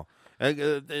sense. No.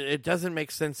 It doesn't make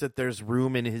sense that there's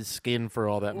room in his skin for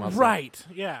all that muscle. Right.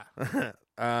 Yeah.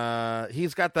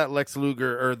 He's got that Lex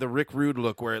Luger or the Rick Rude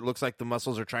look where it looks like the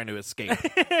muscles are trying to escape,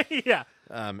 Yeah.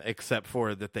 except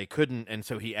for that they couldn't, and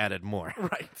so he added more.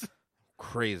 Right.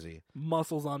 Crazy.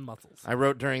 Muscles on muscles. I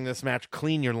wrote during this match,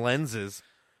 clean your lenses,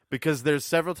 because there's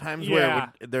several times Yeah.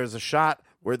 where there's a shot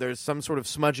where there's some sort of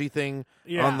smudgy thing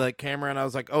Yeah. on the camera, and I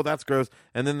was like, oh, that's gross.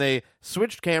 And then they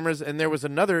switched cameras, and there was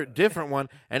another different one,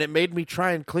 and it made me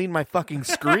try and clean my fucking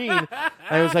screen.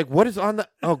 I was like, what is on the...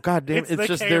 Oh, God damn, It's it's the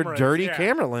just their cameras, dirty yeah.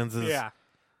 camera lenses. Yeah.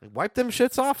 Wipe them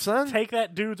shits off, son. Take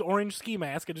that dude's orange ski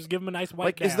mask and just give him a nice wipe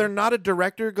Like, down. is there not a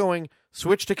director going,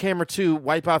 switch to camera 2,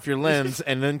 wipe off your lens,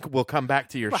 and then we'll come back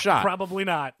to your shot? Probably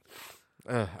not.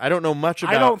 I don't know much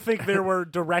about... I don't think there were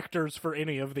directors for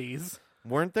any of these.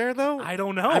 Weren't there, though? I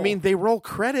don't know. I mean, they roll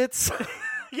credits.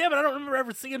 Yeah, but I don't remember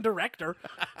ever seeing director.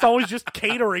 It's always just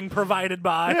catering provided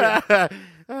by.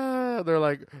 They're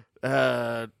like,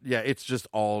 it's just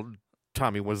all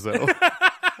Tommy Wiseau.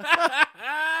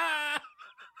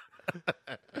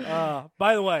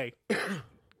 By the way,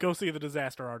 go see The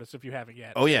Disaster Artist if you haven't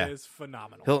yet. Oh, yeah. It is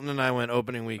phenomenal. Hilton and I went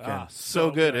opening weekend. Ah,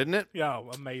 so good, isn't it? Yeah,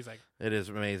 amazing. It is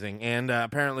amazing. And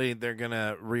apparently they're going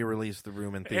to re-release The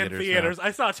Room in theaters. In theaters. now.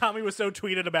 I saw Tommy was so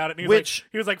tweeted about it. And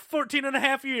he was like 14 and a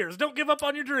half years. Don't give up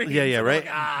on your dreams. Yeah, And I'm right.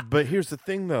 like, But here's the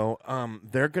thing, though.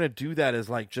 They're going to do that as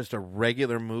like just a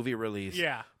regular movie release.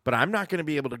 Yeah. But I'm not going to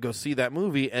be able to go see that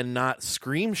movie and not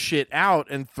scream shit out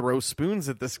and throw spoons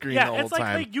at the screen the whole it's like,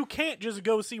 time. you can't just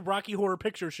go see Rocky Horror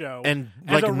Picture Show and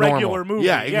as like a regular normal. movie.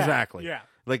 Yeah, exactly. Yeah.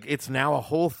 Like it's now a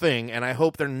whole thing, and I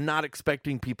hope they're not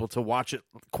expecting people to watch it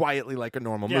quietly like a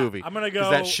normal Yeah, movie. I'm gonna 'cause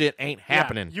go- that shit ain't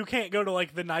happening. Yeah, you can't go to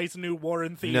like the nice new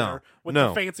Warren Theater with no.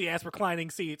 the fancy ass reclining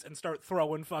seats and start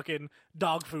throwing fucking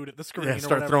dog food at the screen. Yeah, or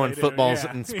start whatever throwing they do. footballs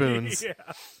Yeah. and spoons. Yeah.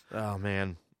 Oh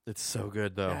man, it's so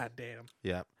good though. God damn.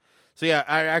 Yeah. So yeah,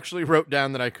 I actually wrote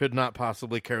down that I could not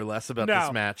possibly care less about No,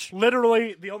 this match.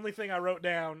 literally the only thing I wrote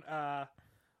down.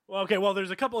 Well, there's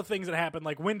a couple of things that happened.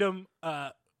 Like Wyndham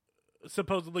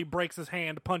supposedly breaks his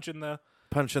hand punching the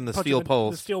Steel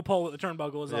poles. the steel pole that the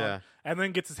turnbuckle is Yeah. on, and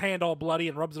then gets his hand all bloody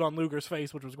and rubs it on Luger's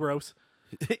face, which was gross.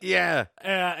 Yeah.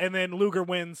 And then Luger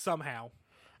wins somehow.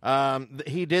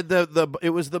 He did the it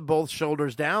was the both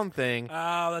shoulders down thing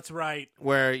Oh, that's right.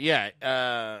 where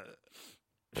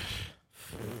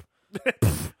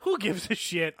Who gives a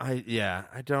shit?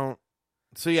 I don't.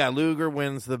 So yeah, Luger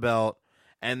wins the belt,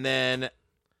 and then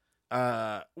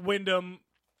Wyndham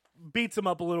beats him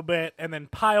up a little bit, and then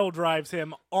pile drives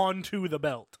him onto the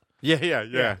belt.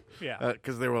 yeah. Yeah.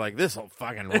 Because they were like, this will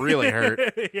fucking really hurt.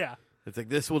 Yeah. It's like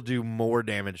this will do more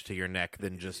damage to your neck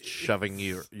than just shoving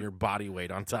your body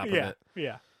weight on top of Yeah. it.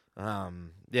 Yeah.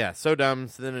 Yeah, so dumb.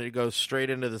 So then it goes straight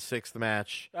into the sixth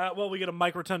match. Well, we get a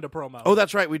Mike Rotunda promo. Oh,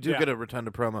 that's right. We do Yeah. get a Rotunda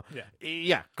promo. Yeah.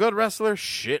 Yeah, good wrestler,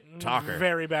 shit talker.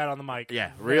 Very bad on the mic.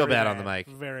 Yeah, real Very bad on the mic.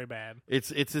 Very bad.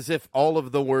 It's as if all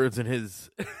of the words in his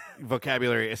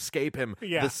vocabulary escape him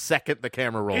Yeah. the second the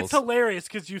camera rolls. It's hilarious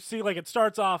because you see, like, it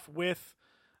starts off with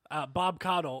Bob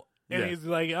Caudle, and Yeah. he's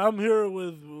like, I'm here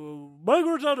with Mike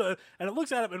Rotunda. And it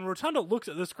looks at him, and Rotunda looks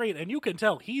at the screen, and you can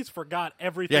tell he's forgot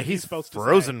everything Yeah, he's he's supposed to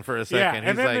frozen say. for a Yeah, second. and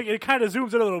He's then like- it kind of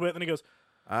zooms in a little bit, and he goes,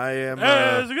 I am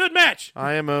it was a good match.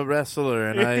 I am a wrestler,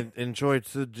 and I enjoy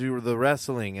to do the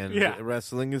wrestling, and Yeah.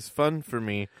 wrestling is fun for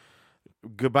me.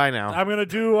 Goodbye now. I'm going to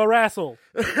do a wrestle.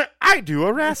 I do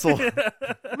a wrestle.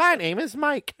 My name is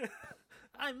Mike.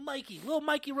 I'm Mikey, little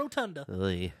Mikey Rotunda.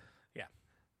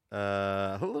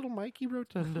 Yeah. Little Mikey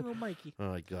Rotunda. Little Mikey.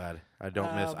 Oh my god, I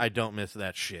don't miss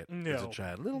that shit as a no.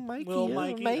 child. Little Mikey, Little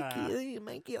Mikey,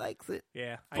 Mikey likes it.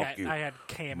 Yeah, Fuck you. I had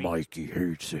Cammy. Mikey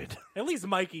hates it. At least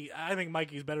Mikey, I think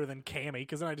Mikey's better than Cammy,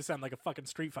 because then I just sound like a fucking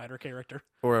Street Fighter character.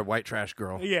 Or a white trash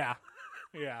girl. Yeah.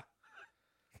 Yeah.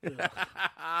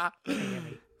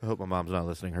 I hope my mom's not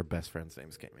listening. Her best friend's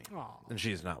name's Cammy. Aw. And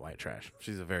she's not white trash.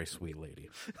 She's a very sweet lady.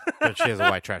 But she has a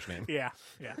white trash name. Yeah.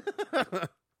 Yeah.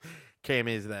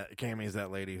 Cammy's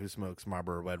that lady who smokes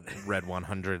Marlboro Red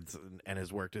 100s and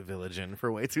has worked at Village Inn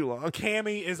for way too long.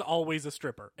 Cammy is always a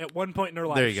stripper. At one point in her There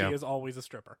life, you she go. is always a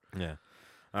stripper. Yeah.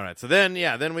 All right. So then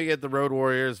we get the Road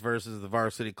Warriors versus the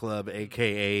Varsity Club,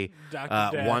 a.k.a.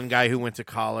 Dr. Death. one guy who went to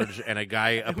college and a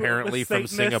guy apparently A from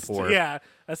Satanist, Singapore. Yeah.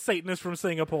 A Satanist from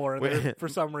Singapore Wait. for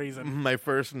some reason. My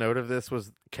first note of this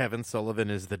was Kevin Sullivan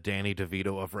is the Danny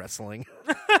DeVito of wrestling.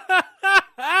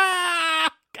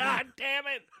 God damn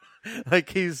it. Like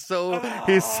he's so little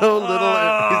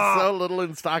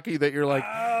and stocky that you're like,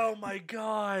 Oh, my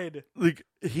God. like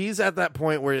he's at that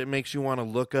point where it makes you want to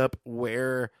look up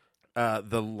where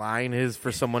the line is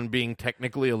for someone being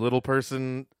technically a little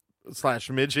person /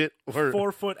 midget.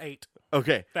 Or 4'8".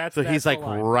 okay, That's he's the like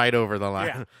line. right over the line.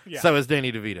 Yeah, yeah. So is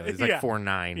Danny DeVito. He's like Yeah.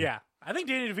 4'9". Yeah. I think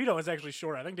Danny DeVito is actually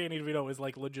short. I think Danny DeVito is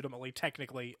like legitimately,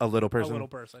 technically a little person.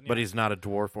 yeah. But he's not a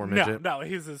dwarf or midget. No,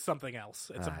 his is something else.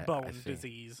 It's I a bone see.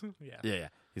 disease. Yeah. Yeah.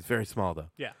 He's very small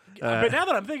though. Yeah. But now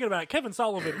that I'm thinking about it, Kevin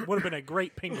Sullivan would have been a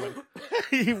great penguin.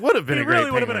 He would have been He a great really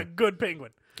would have been a penguin. good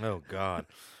penguin. Oh God.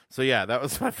 So yeah, that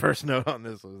was my first note on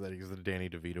this, was that he's the Danny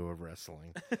DeVito of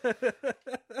wrestling.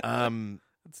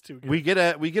 It's too good. We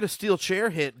get a steel chair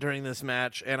hit during this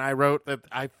match, and I wrote that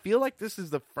I feel like this is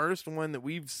the first one that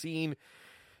we've seen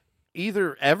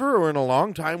either ever or in a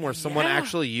long time where someone Yeah.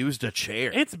 actually used a chair.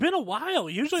 It's been a while.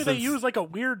 Usually they Since- use like a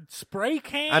weird spray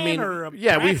can I mean, or a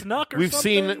yeah, brass knuck or we've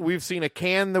something. seen a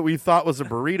can that we thought was a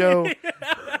burrito.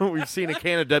 We've seen a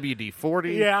can of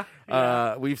WD-40.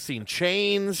 Yeah, We've seen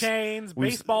chains. chains,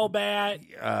 We've- baseball bat,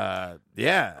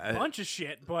 Yeah. bunch of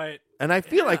shit. But And I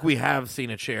feel like we have seen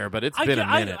a chair, but it's been a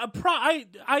minute.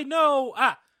 I know.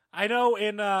 I know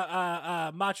in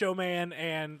Macho Man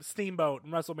and Steamboat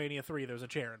in WrestleMania 3, there's a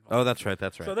chair involved. Oh, that's right.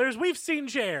 That's right. So we've seen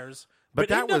chairs, But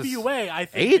that was NWA, I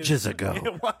think, ages ago.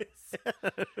 It was.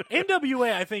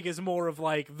 NWA, I think, is more of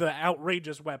like the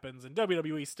outrageous weapons, and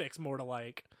WWE sticks more to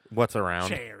like What's around?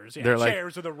 chairs. Yeah, They're like-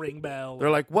 chairs with a ring bell. They're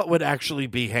like, what would actually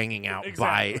be hanging out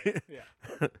exactly. by?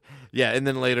 Yeah. Yeah, and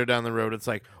then later down the road, it's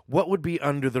like, what would be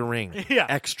under the ring? Yeah.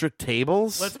 Extra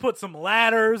tables? Let's put some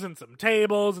ladders and some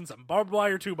tables and some barbed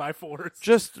wire 2x4s.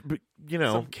 Just, you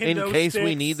know, Some kendo in case we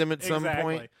sticks. need them at some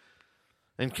Exactly. point.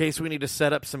 In case we need to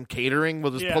set up some catering,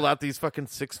 we'll just Yeah. pull out these fucking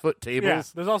 6-foot Yeah,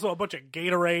 tables. there's also a bunch of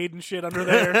Gatorade and shit under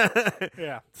there.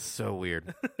 Yeah. So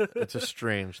weird. It's a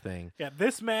strange thing. Yeah,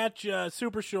 this match,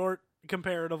 super short,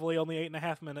 comparatively, only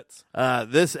 8.5 minutes.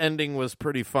 This ending was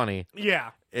pretty funny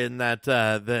Yeah. in that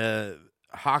the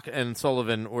Hawk and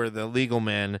Sullivan were the legal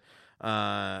men,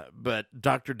 but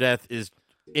Dr. Death is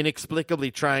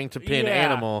inexplicably trying to pin Yeah,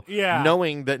 Animal, yeah.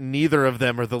 knowing that neither of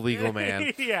them are the legal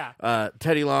man. Yeah.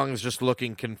 Teddy Long is just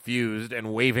looking confused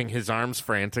and waving his arms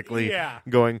frantically, Yeah.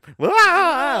 going, "Well,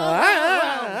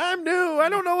 I'm new. I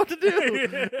don't know what to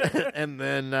do." and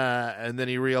then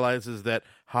he realizes that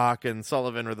Hawk and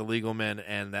Sullivan are the legal men,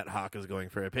 and that Hawk is going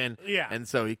for a pin. Yeah. And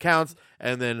so he counts,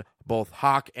 and then both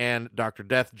Hawk and Dr.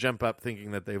 Death jump up,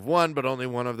 thinking that they've won, but only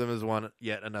one of them has won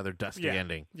yet another dusty Yeah.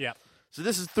 ending. Yeah. So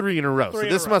this is 3 in a row. Three So in a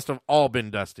this row. must have all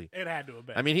been dusty. It had to have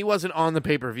been. I mean, he wasn't on the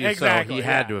pay-per-view, exactly. so he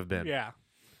had yeah. to have been. Yeah.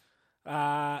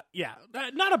 Yeah.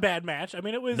 Not a bad match. I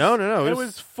mean, it was. No. It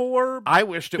was 4. I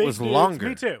wished it big was dudes. longer.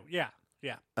 Me too. Yeah.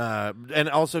 Yeah. And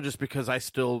also just because I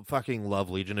still fucking love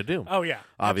Legion of Doom. Oh yeah.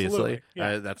 Obviously. Absolutely.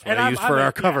 Yeah. That's what And I used for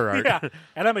our cover art. Yeah.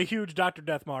 And I'm a huge Dr.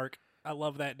 Death mark. I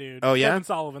love that dude. Oh, yeah? Kevin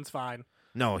Sullivan's fine.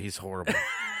 No, he's horrible.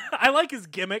 I like his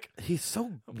gimmick. He's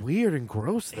so weird and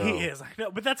gross, though. He is. I know,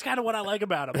 but that's kind of what I like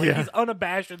about him. Like, Yeah. he's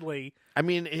unabashedly I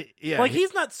mean, yeah. like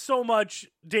he's not so much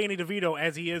Danny DeVito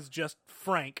as he is just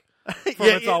Frank. From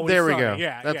yeah, It's Always there we Sunny. go.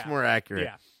 Yeah, That's yeah. more accurate.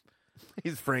 Yeah.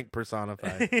 He's Frank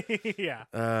personified. Yeah.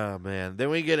 Oh, man. Then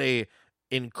we get a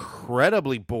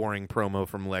incredibly boring promo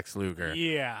from Lex Luger.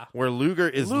 Yeah. Where Luger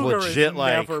is Luger legit has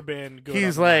like... never been good.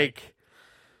 He's on the mic. like...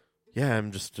 Yeah,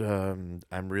 I'm just, I'm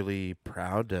really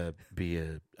proud to be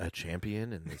a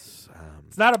champion in this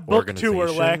It's not a book tour,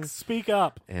 organization. Lex. Speak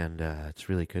up. And it's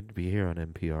really good to be here on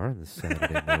NPR on this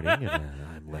Saturday morning. And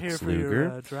I'm Lex Here for Luger.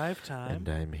 your drive time. And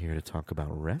I'm here to talk about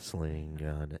wrestling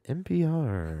on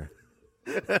NPR.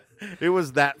 It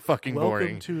was that fucking Welcome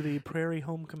boring. to the Prairie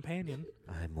Home Companion.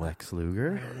 I'm Lex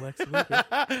Luger. I'm Lex Luger.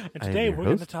 And I'm today your we're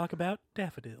going to host. talk about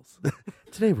daffodils.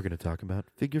 Today we're going to talk about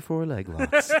figure 4 leg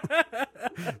locks.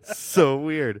 So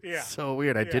weird. Yeah. So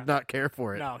weird. I Yeah. did not care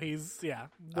for it. No, he's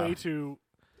way too.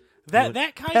 That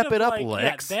kind pep of it up, like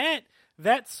Lex.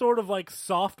 that sort of like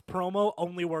soft promo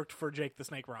only worked for Jake the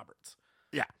Snake Roberts.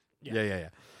 Yeah. Yeah.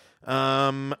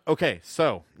 Yeah. Okay,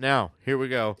 so now here we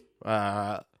go.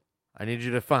 I need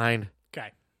you to find Okay,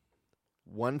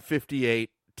 158.10.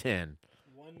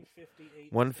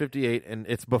 158. 158, and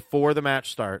it's before the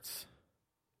match starts.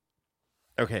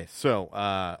 Okay, so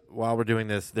while we're doing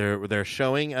this, they're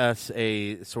showing us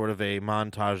a sort of a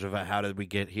montage of how did we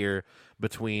get here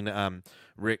between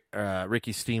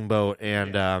Ricky Steamboat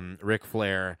and Ric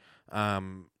Flair.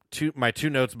 My two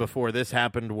notes before this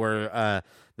happened were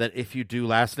that if you do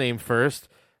last name first,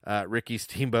 Ricky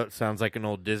Steamboat sounds like an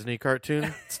old Disney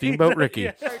cartoon. Steamboat Ricky.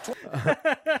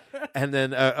 And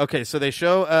then, okay, so they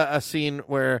show a scene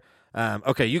where,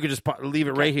 okay, you can just leave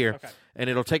it right here, okay. and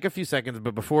it'll take a few seconds,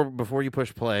 but before you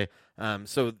push play,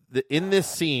 so in this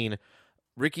scene,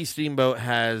 Ricky Steamboat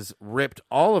has ripped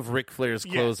all of Ric Flair's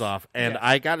clothes Yes. off, and Yes.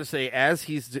 I got to say,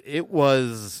 it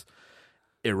was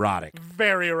erotic.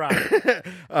 Very erotic.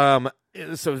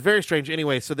 So it's very strange.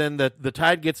 Anyway, so then the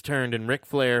tide gets turned, and Ric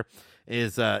Flair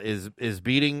is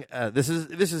beating. This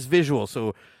is visual,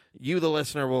 so you, the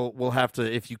listener, will have to,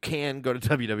 if you can, go to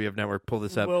WWF Network, pull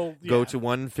this up, Well, go yeah. to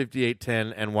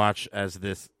 158.10, and watch as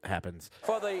this happens.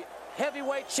 For the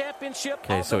heavyweight championship.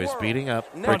 Okay, of so the he's world. beating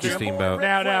up Number Ricky four, Steamboat. Ric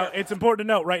now, Flair. it's important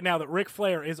to note right now that Ric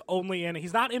Flair is only in.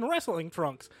 He's not in wrestling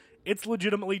trunks. It's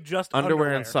legitimately just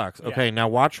Underwear and socks. Yeah. Okay, now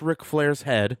watch Ric Flair's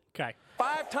head. Okay.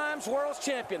 5 times world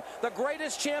champion, the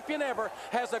greatest champion ever,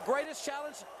 has the greatest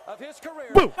challenge of his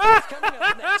career. Woo! It's coming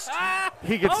up next.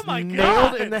 He gets Oh my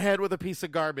nailed God. in the head with a piece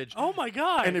of garbage. Oh my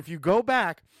god. And if you go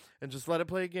back and just let it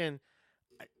play again,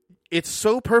 it's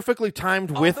so perfectly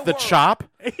timed with the the world. chop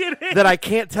it is. that I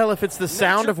can't tell if it's the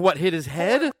sound of what hit his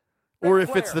head or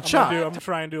if it's the Flair. chop. I'm gonna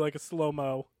try and do like a slow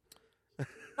mo.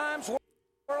 Times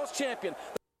world champion,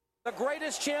 the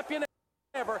greatest champion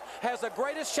ever, has the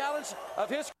greatest challenge of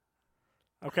his.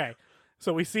 Okay.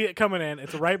 So we see it coming in.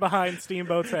 It's right behind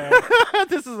Steamboat's head.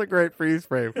 This is a great freeze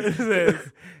frame. This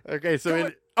is. Okay, so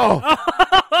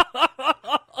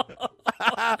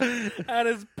That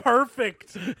is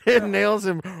perfect. it nails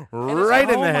him right in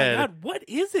oh the my head. God, what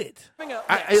is it?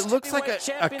 It looks like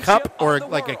a cup or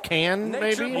like a can,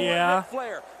 Nature maybe. Boy Yeah. Ric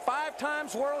Flair, 5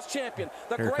 times world champion,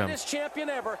 the Here it greatest champion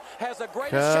ever, has the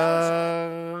greatest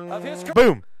challenge of his career.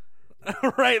 Boom!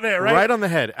 Right there, right? Right on the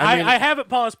head. I mean, I have it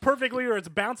paused perfectly where it's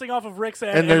bouncing off of Rick's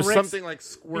head. and there's Rick's, something like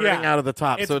squirting out of the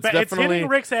top, so it's definitely hitting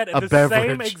Rick's head a at the beverage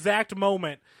same exact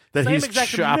moment. that same he's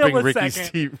exact chopping Ricky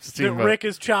millisecond that Steamboat. Rick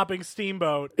is chopping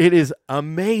Steamboat. It is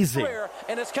amazing.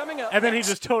 And it's coming up. And then he next.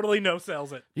 just totally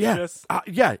no-sells it. Yeah, Just,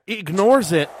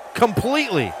 ignores it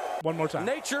completely. one more time.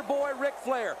 Nature Boy Ric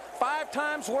Flair, 5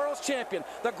 times world champion,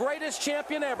 the greatest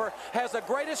champion ever, has the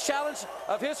greatest challenge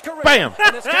of his career. Bam!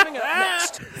 And it's coming up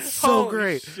next. So Holy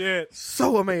great, shit.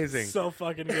 so amazing. So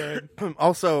fucking good.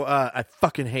 Also, I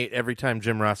fucking hate every time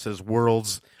Jim Ross says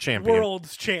 "world's champion."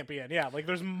 World's champion. Yeah, like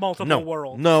there's multiple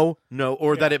worlds. No,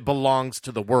 or that it belongs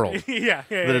to the world. yeah,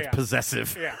 That it's yeah.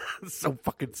 possessive. Yeah. It's so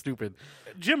fucking stupid.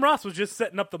 Jim Ross was just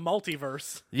setting up the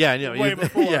multiverse. Yeah, I know. Way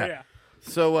before, yeah.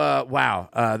 So, wow,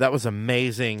 that was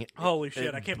amazing. Holy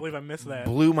shit, I can't believe I missed that.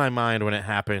 Blew my mind when it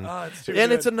happened. Oh, it's too and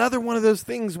good. it's another one of those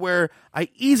things where I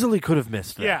easily could have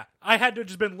missed that. Yeah, I had to have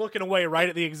just been looking away right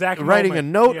at the exact Writing a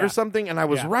moment. note Yeah. or something, and I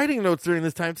was Yeah. writing notes during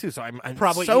this time too. So I'm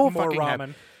Probably so eating more fucking happy.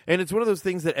 ramen. And it's one of those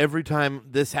things that every time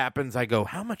this happens, I go,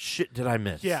 "How much shit did I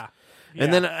miss?" Yeah.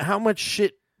 And then how much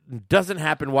shit doesn't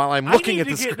happen while I'm looking I at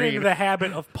need the to get screen. into the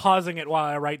habit of pausing it while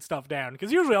I write stuff down, because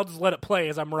usually I'll just let it play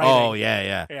as I'm writing. Oh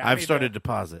yeah. Yeah, I I've need started to- to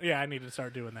pause it. Yeah, I need to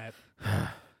start doing that.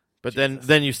 But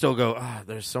then you still go,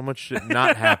 there's so much shit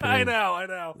not happening. I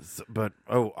know. But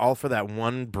all for that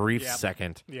one brief Yep.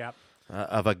 second Yeah.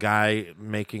 of a guy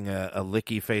making a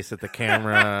licky face at the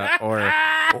camera, or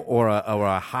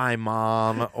a hi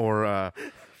mom, or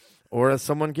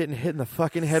someone getting hit in the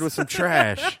fucking head with some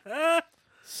trash.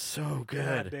 So good.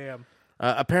 God damn.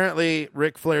 Apparently,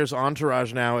 Ric Flair's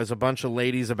entourage now is a bunch of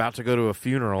ladies about to go to a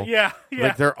funeral. Yeah.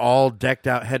 Like they're all decked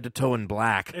out head to toe in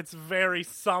black. It's very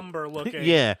somber looking.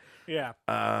 Yeah. Yeah.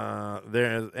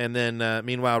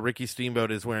 Meanwhile, Ricky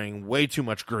Steamboat is wearing way too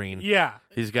much green. Yeah.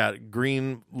 He's got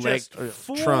green leg Just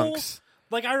full, trunks.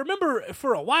 Like, I remember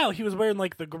for a while he was wearing,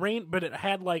 like, the green, but it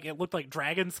looked like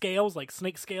dragon scales, like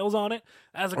snake scales on it.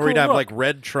 As a Or cool he'd have look. like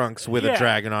red trunks with Yeah. a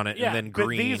dragon on it, Yeah, and then but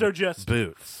green. these are just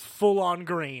boots. full on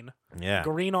green. Yeah,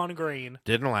 Green on green.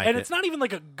 didn't like And it. it's not even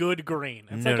like a good green.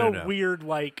 It's No, like no, a no. weird,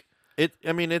 like,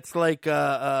 It's like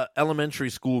elementary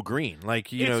school green,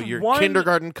 like It's your one-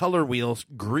 kindergarten color wheels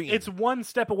green. it's one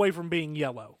step away from being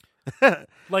yellow.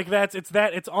 Like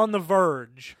it's on the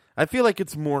verge. I feel like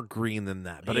it's more green than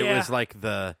that, but it Yeah. was like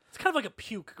the It's kind of like a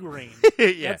puke green.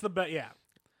 yeah, That's the best.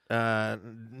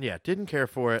 Yeah. didn't care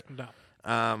for it.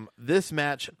 No. This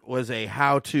match was a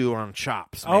how-to on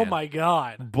chops. Oh man. my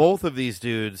god. Both of these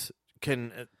dudes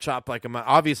can chop like a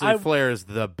obviously Flair is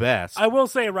the best. I will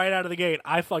say right out of the gate,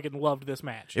 I fucking loved this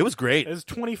match. It was great. It was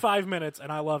 25 minutes,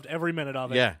 and I loved every minute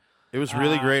of it. Yeah, it was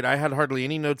really great. I had hardly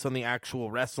any notes on the actual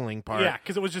wrestling part. Yeah,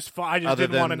 because it was just fun. I just other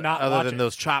didn't want to than not other watch than it.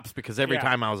 those chops, because every Yeah.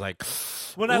 time I was like,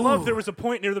 When I Ooh. loved, there was a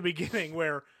point near the beginning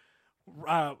where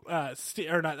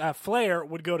Flair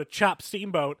would go to chop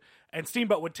Steamboat, and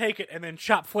Steamboat would take it and then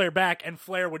chop Flair back, and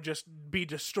Flair would just be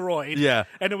destroyed. Yeah.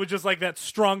 And it was just like that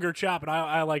stronger chop, and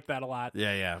I liked that a lot.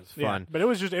 yeah, it was Yeah. fun. But it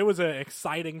was an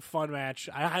exciting, fun match.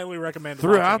 I highly recommend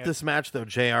Throughout watching it. this match, though,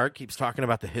 JR keeps talking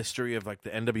about the history of like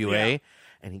the NWA, Yeah.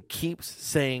 and he keeps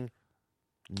saying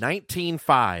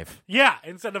 1905. Yeah,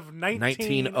 instead of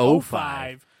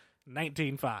 1905.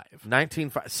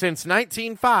 1905. Since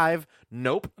 1905,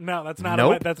 nope. No, that's not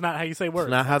Nope. that's not how you say words.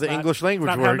 not how That's the English language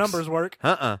that's not works. how numbers work.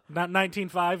 Uh-uh. Not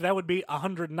 1905. That would be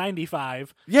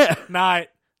 195. Yeah. Not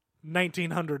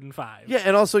 1905. Yeah,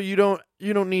 and also you don't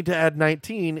need to add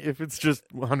 19 if it's just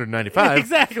 195.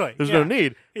 Exactly. There's Yeah. no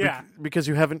need. Yeah. Because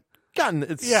you haven't gotten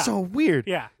it. It's Yeah. so weird.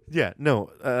 Yeah. Yeah, no,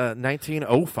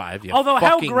 1905. You Although,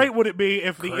 how fucking great would it be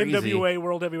if the crazy. NWA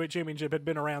World Heavyweight Championship had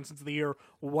been around since the year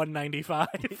 195?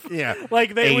 Yeah.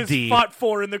 Like they was AD. fought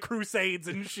for in the Crusades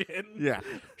and shit. Yeah,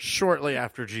 shortly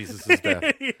after Jesus'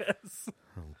 death. Yes.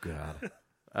 Oh, God.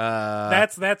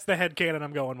 That's the headcanon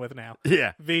I'm going with now.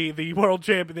 Yeah. The world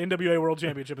champion, the NWA World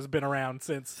Championship has been around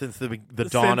since Since the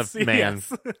dawn of since- man.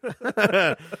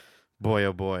 yes. Boy,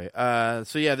 oh boy.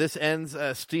 So, yeah, this ends.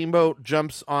 Steamboat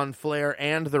jumps on Flair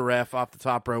and the ref off the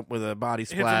top rope with a body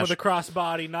Hits him splash. with a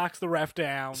crossbody, knocks the ref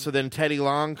down. So then Teddy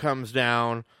Long comes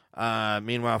down.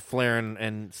 Meanwhile, Flair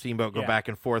and Steamboat go Yeah. back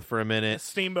and forth for a minute.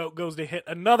 Steamboat goes to hit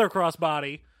another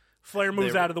crossbody, Flair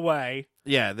moves out of the way.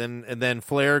 Yeah, then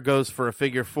Flair goes for a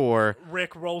figure 4.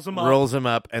 Rick rolls him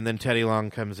up. And then Teddy Long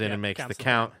comes in and makes the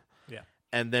count. Yeah.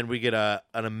 And then we get an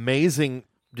amazing.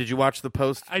 Did you watch the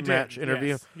post-match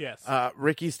interview? Yes.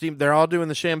 Ricky Steamboat. They're all doing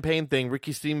the champagne thing.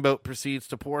 Ricky Steamboat proceeds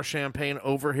to pour champagne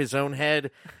over his own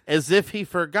head as if he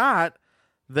forgot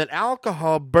that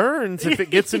alcohol burns if it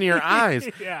gets in your eyes.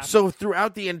 Yeah. So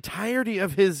throughout the entirety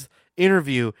of his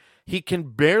interview, he can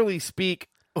barely speak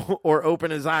or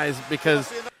open his eyes because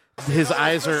his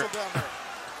eyes are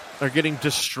getting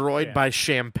destroyed by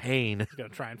champagne. He's going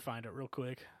to try and find it real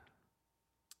quick.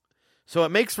 So it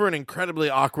makes for an incredibly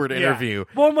awkward interview.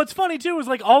 Well, and what's funny, too, is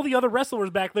like all the other wrestlers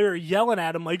back there are yelling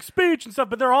at him like speech and stuff,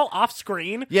 but they're all off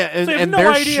screen. Yeah, and, so and no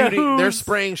they're idea shooting, they're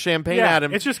spraying champagne at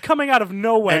him. It's just coming out of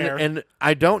nowhere. And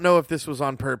I don't know if this was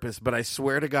on purpose, but I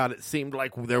swear to God, it seemed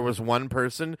like there was one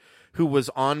person who was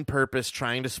on purpose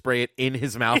trying to spray it in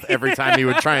his mouth every time he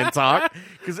would try and talk.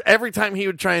 Because every time he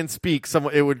would try and speak,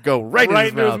 it would go right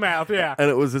into his mouth. Yeah. And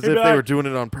it was as if they were doing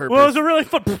it on purpose. Well, it was a really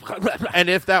fun... And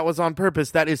if that was on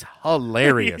purpose, that is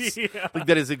hilarious. Yeah. Like,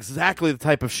 that is exactly the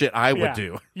type of shit I would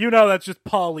do. You know that's just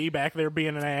Paul Lee back there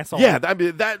being an asshole. Yeah, I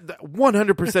mean, that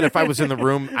 100%, if I was in the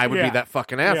room, I would be that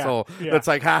fucking asshole. Yeah. That's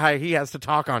like, haha, he has to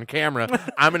talk on camera.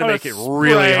 I'm going to make it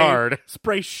really hard.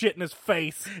 Spray shit in his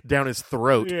face. Down his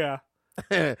throat. Yeah.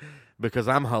 Because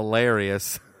I'm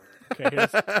hilarious. Okay,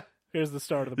 here's the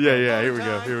start of the Yeah, here we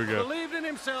go. Believed in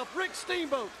himself, Rick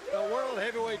Steamboat, the world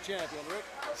heavyweight champion, Rick.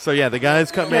 So, yeah, the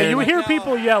guys come in. You hear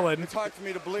people yelling. It's hard for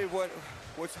me to believe what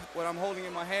I'm holding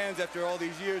in my hands after all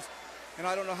these years, and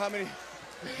I don't know how many.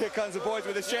 Here comes the boys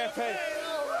with the champagne.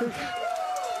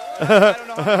 I don't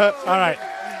know. All right.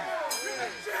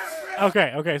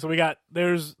 Okay. So we got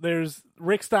there's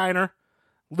Rick Steiner.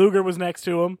 Luger was next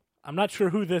to him. I'm not sure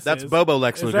who this That's is. Bobo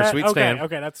Lex Luger, Sweet Stan.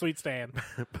 Okay, that's Sweet Stan.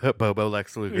 Bobo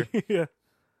Lex Luger. Yeah.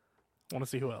 Want to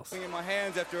see who else? In my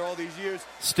hands after all these years.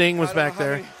 Sting was back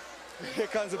there. Here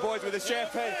comes the boys with the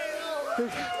champagne.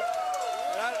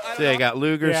 So yeah, you got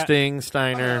Luger, Sting,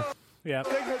 Steiner, Yeah.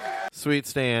 Sweet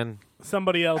Stan.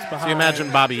 Somebody else behind. So you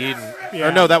imagine Bobby Eaton. Yeah.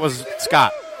 Or no, that was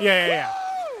Scott. Yeah.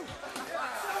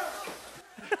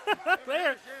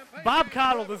 There. Bob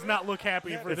Cottle does not look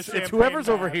happy for the champagne. It's whoever's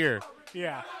match. over here.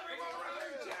 Yeah.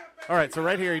 All right, so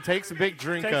right here, he takes a big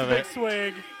drink Takes of a big it.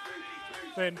 swig,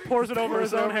 then pours it over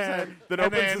his own head. Then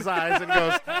opens his eyes and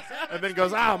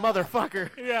goes, "Ah, motherfucker."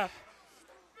 Yeah.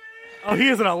 Oh, he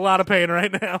is in a lot of pain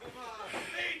right now.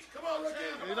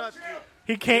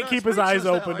 He can't keep his eyes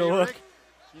open to look.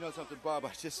 You know something, Bob?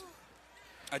 I just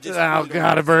Oh,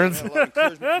 God, it burns.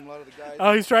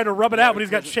 Oh, he's trying to rub it out, but he's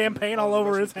got champagne all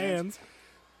over his hands.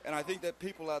 And I think that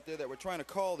people out there that were trying to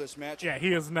call this match, Yeah,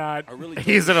 he is not. are really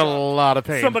He's in a lot of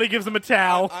pain. Somebody gives him a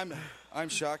towel. I'm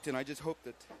shocked, and I just hope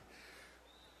that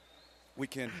we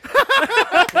can.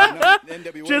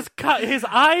 NWA. Just cut. His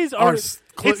eyes are. It's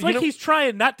like he's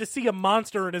trying not to see a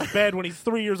monster in his bed when he's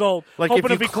 3 years old. Like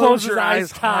hoping if you he close closes your his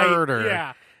eyes tight. harder.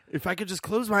 Yeah. If I could just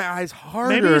close my eyes harder,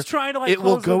 Maybe he's trying to like. it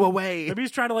will close go them- away. Maybe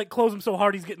he's trying to like close them so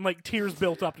hard he's getting like tears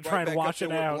built up to try Right and back wash up it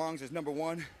there where out. belongs as number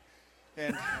one,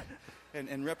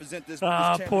 and represent this.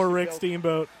 Ah, this poor championship Rick belt.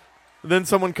 Steamboat. Then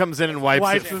someone comes in and wipes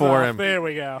it his for off. him. There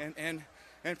we go.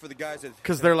 And for the guys that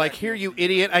Because they're like, "Here, you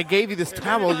idiot! I gave you this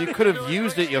towel. You could have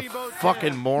used it, you fucking But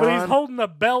he's moron." holding a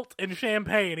belt and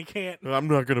champagne. He can't. I'm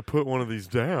not going to put one of these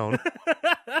down.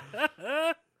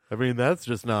 I mean, that's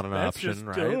just not an That's option, just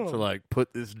right? dumb. To like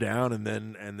put this down and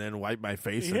then wipe my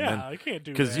face. Yeah, I can't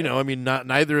do Because that. I mean,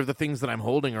 neither of the things that I'm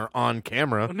holding are on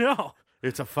camera. No.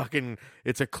 It's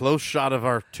a close shot of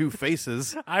our two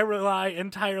faces. I rely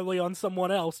entirely on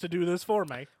someone else to do this for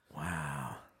me.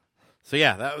 So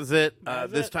yeah, that was it.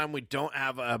 was This it. time we don't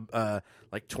have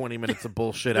like 20 minutes of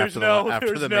bullshit There's after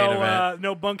there's the main event.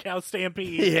 no bunkhouse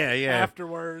stampede. Yeah.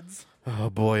 Afterwards,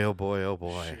 Oh boy, oh boy, oh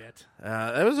boy. shit.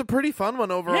 It was a pretty fun one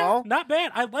Yeah, overall. not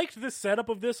bad. I liked the setup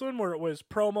of this one where it was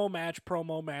promo match,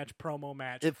 promo match, promo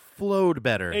match. It flowed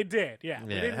better. It did, yeah.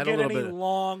 We Yeah, it didn't had a get little any bit-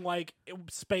 long like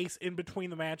space in between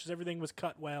the matches. Everything was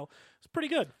cut well. It's pretty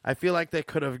good. I feel like they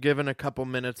could have given a couple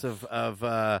minutes of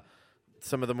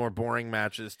some of the more boring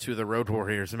matches to the Road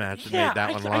Warriors match and made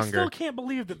that one I longer. still can't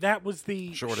believe that was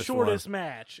the Shortest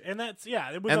match, and that's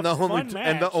it was and a the only fun match.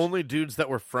 and the only dudes that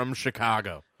were from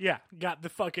Chicago. Yeah, got the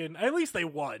fucking. At least they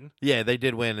won. Yeah, they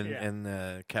did win Yeah.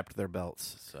 and kept their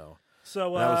belts. So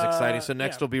So that was exciting. So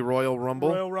next will be Royal Rumble.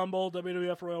 Royal Rumble,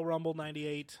 WWF Royal Rumble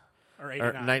 '98 or Or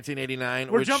 '89.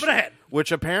 1989. We're jumping ahead.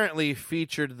 Which apparently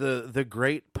featured the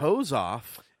great pose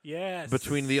off Yes.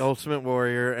 between the Ultimate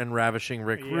Warrior and Ravishing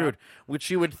Rick Rude, which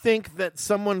you would think that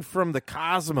someone from the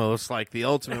cosmos, like the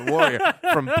Ultimate Warrior,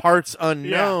 from parts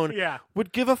unknown,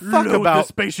 would give a fuck Load about the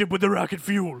spaceship with the rocket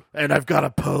fuel. And I've got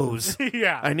to pose.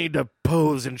 Yeah. I need to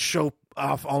pose and show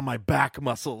off all my back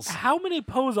muscles. How many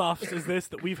pose-offs is this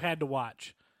that we've had to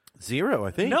watch? 0,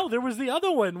 I think. No, there was the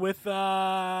other one with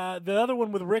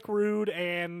Rick Rude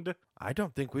and I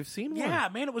don't think we've seen one. yeah,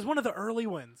 man, it was one of the early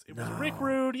ones. It was Rick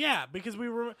Rude, because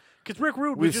Rick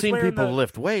Rude. We've was just seen wearing people the,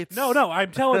 lift weights. No,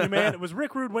 I'm telling you, man, it was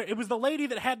Rick Rude. It was the lady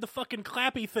that had the fucking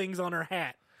clappy things on her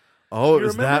hat. Oh, You it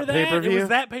was remember that pay-per-view? It was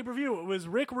that pay-per-view. It was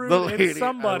Rick Rude The lady, and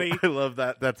somebody. I love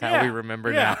that. That's how Yeah, we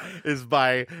remember yeah. now. Is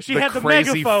by She the had the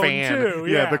crazy megaphone, fan. too,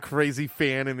 Yeah, yeah. the crazy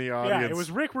fan in the audience. Yeah, it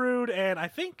was Rick Rude and I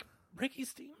think Ricky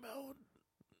Steamboat.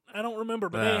 I don't remember,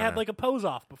 but they had like a pose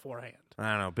off beforehand.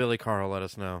 I don't know. Billy Carl, let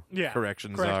us know. Yeah,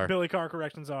 Corrections are. Billy Carr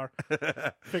corrections are.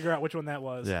 Figure out which one that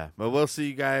was. Yeah, but we'll see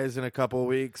you guys in a couple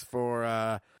weeks for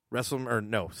Royal Rumble.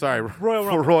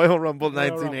 Royal Rumble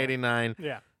Royal 1989.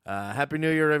 Yeah. Happy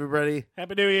New Year, everybody.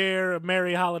 Happy New Year.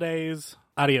 Merry holidays.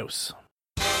 Adios.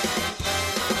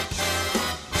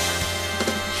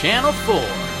 Channel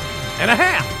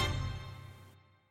 4.5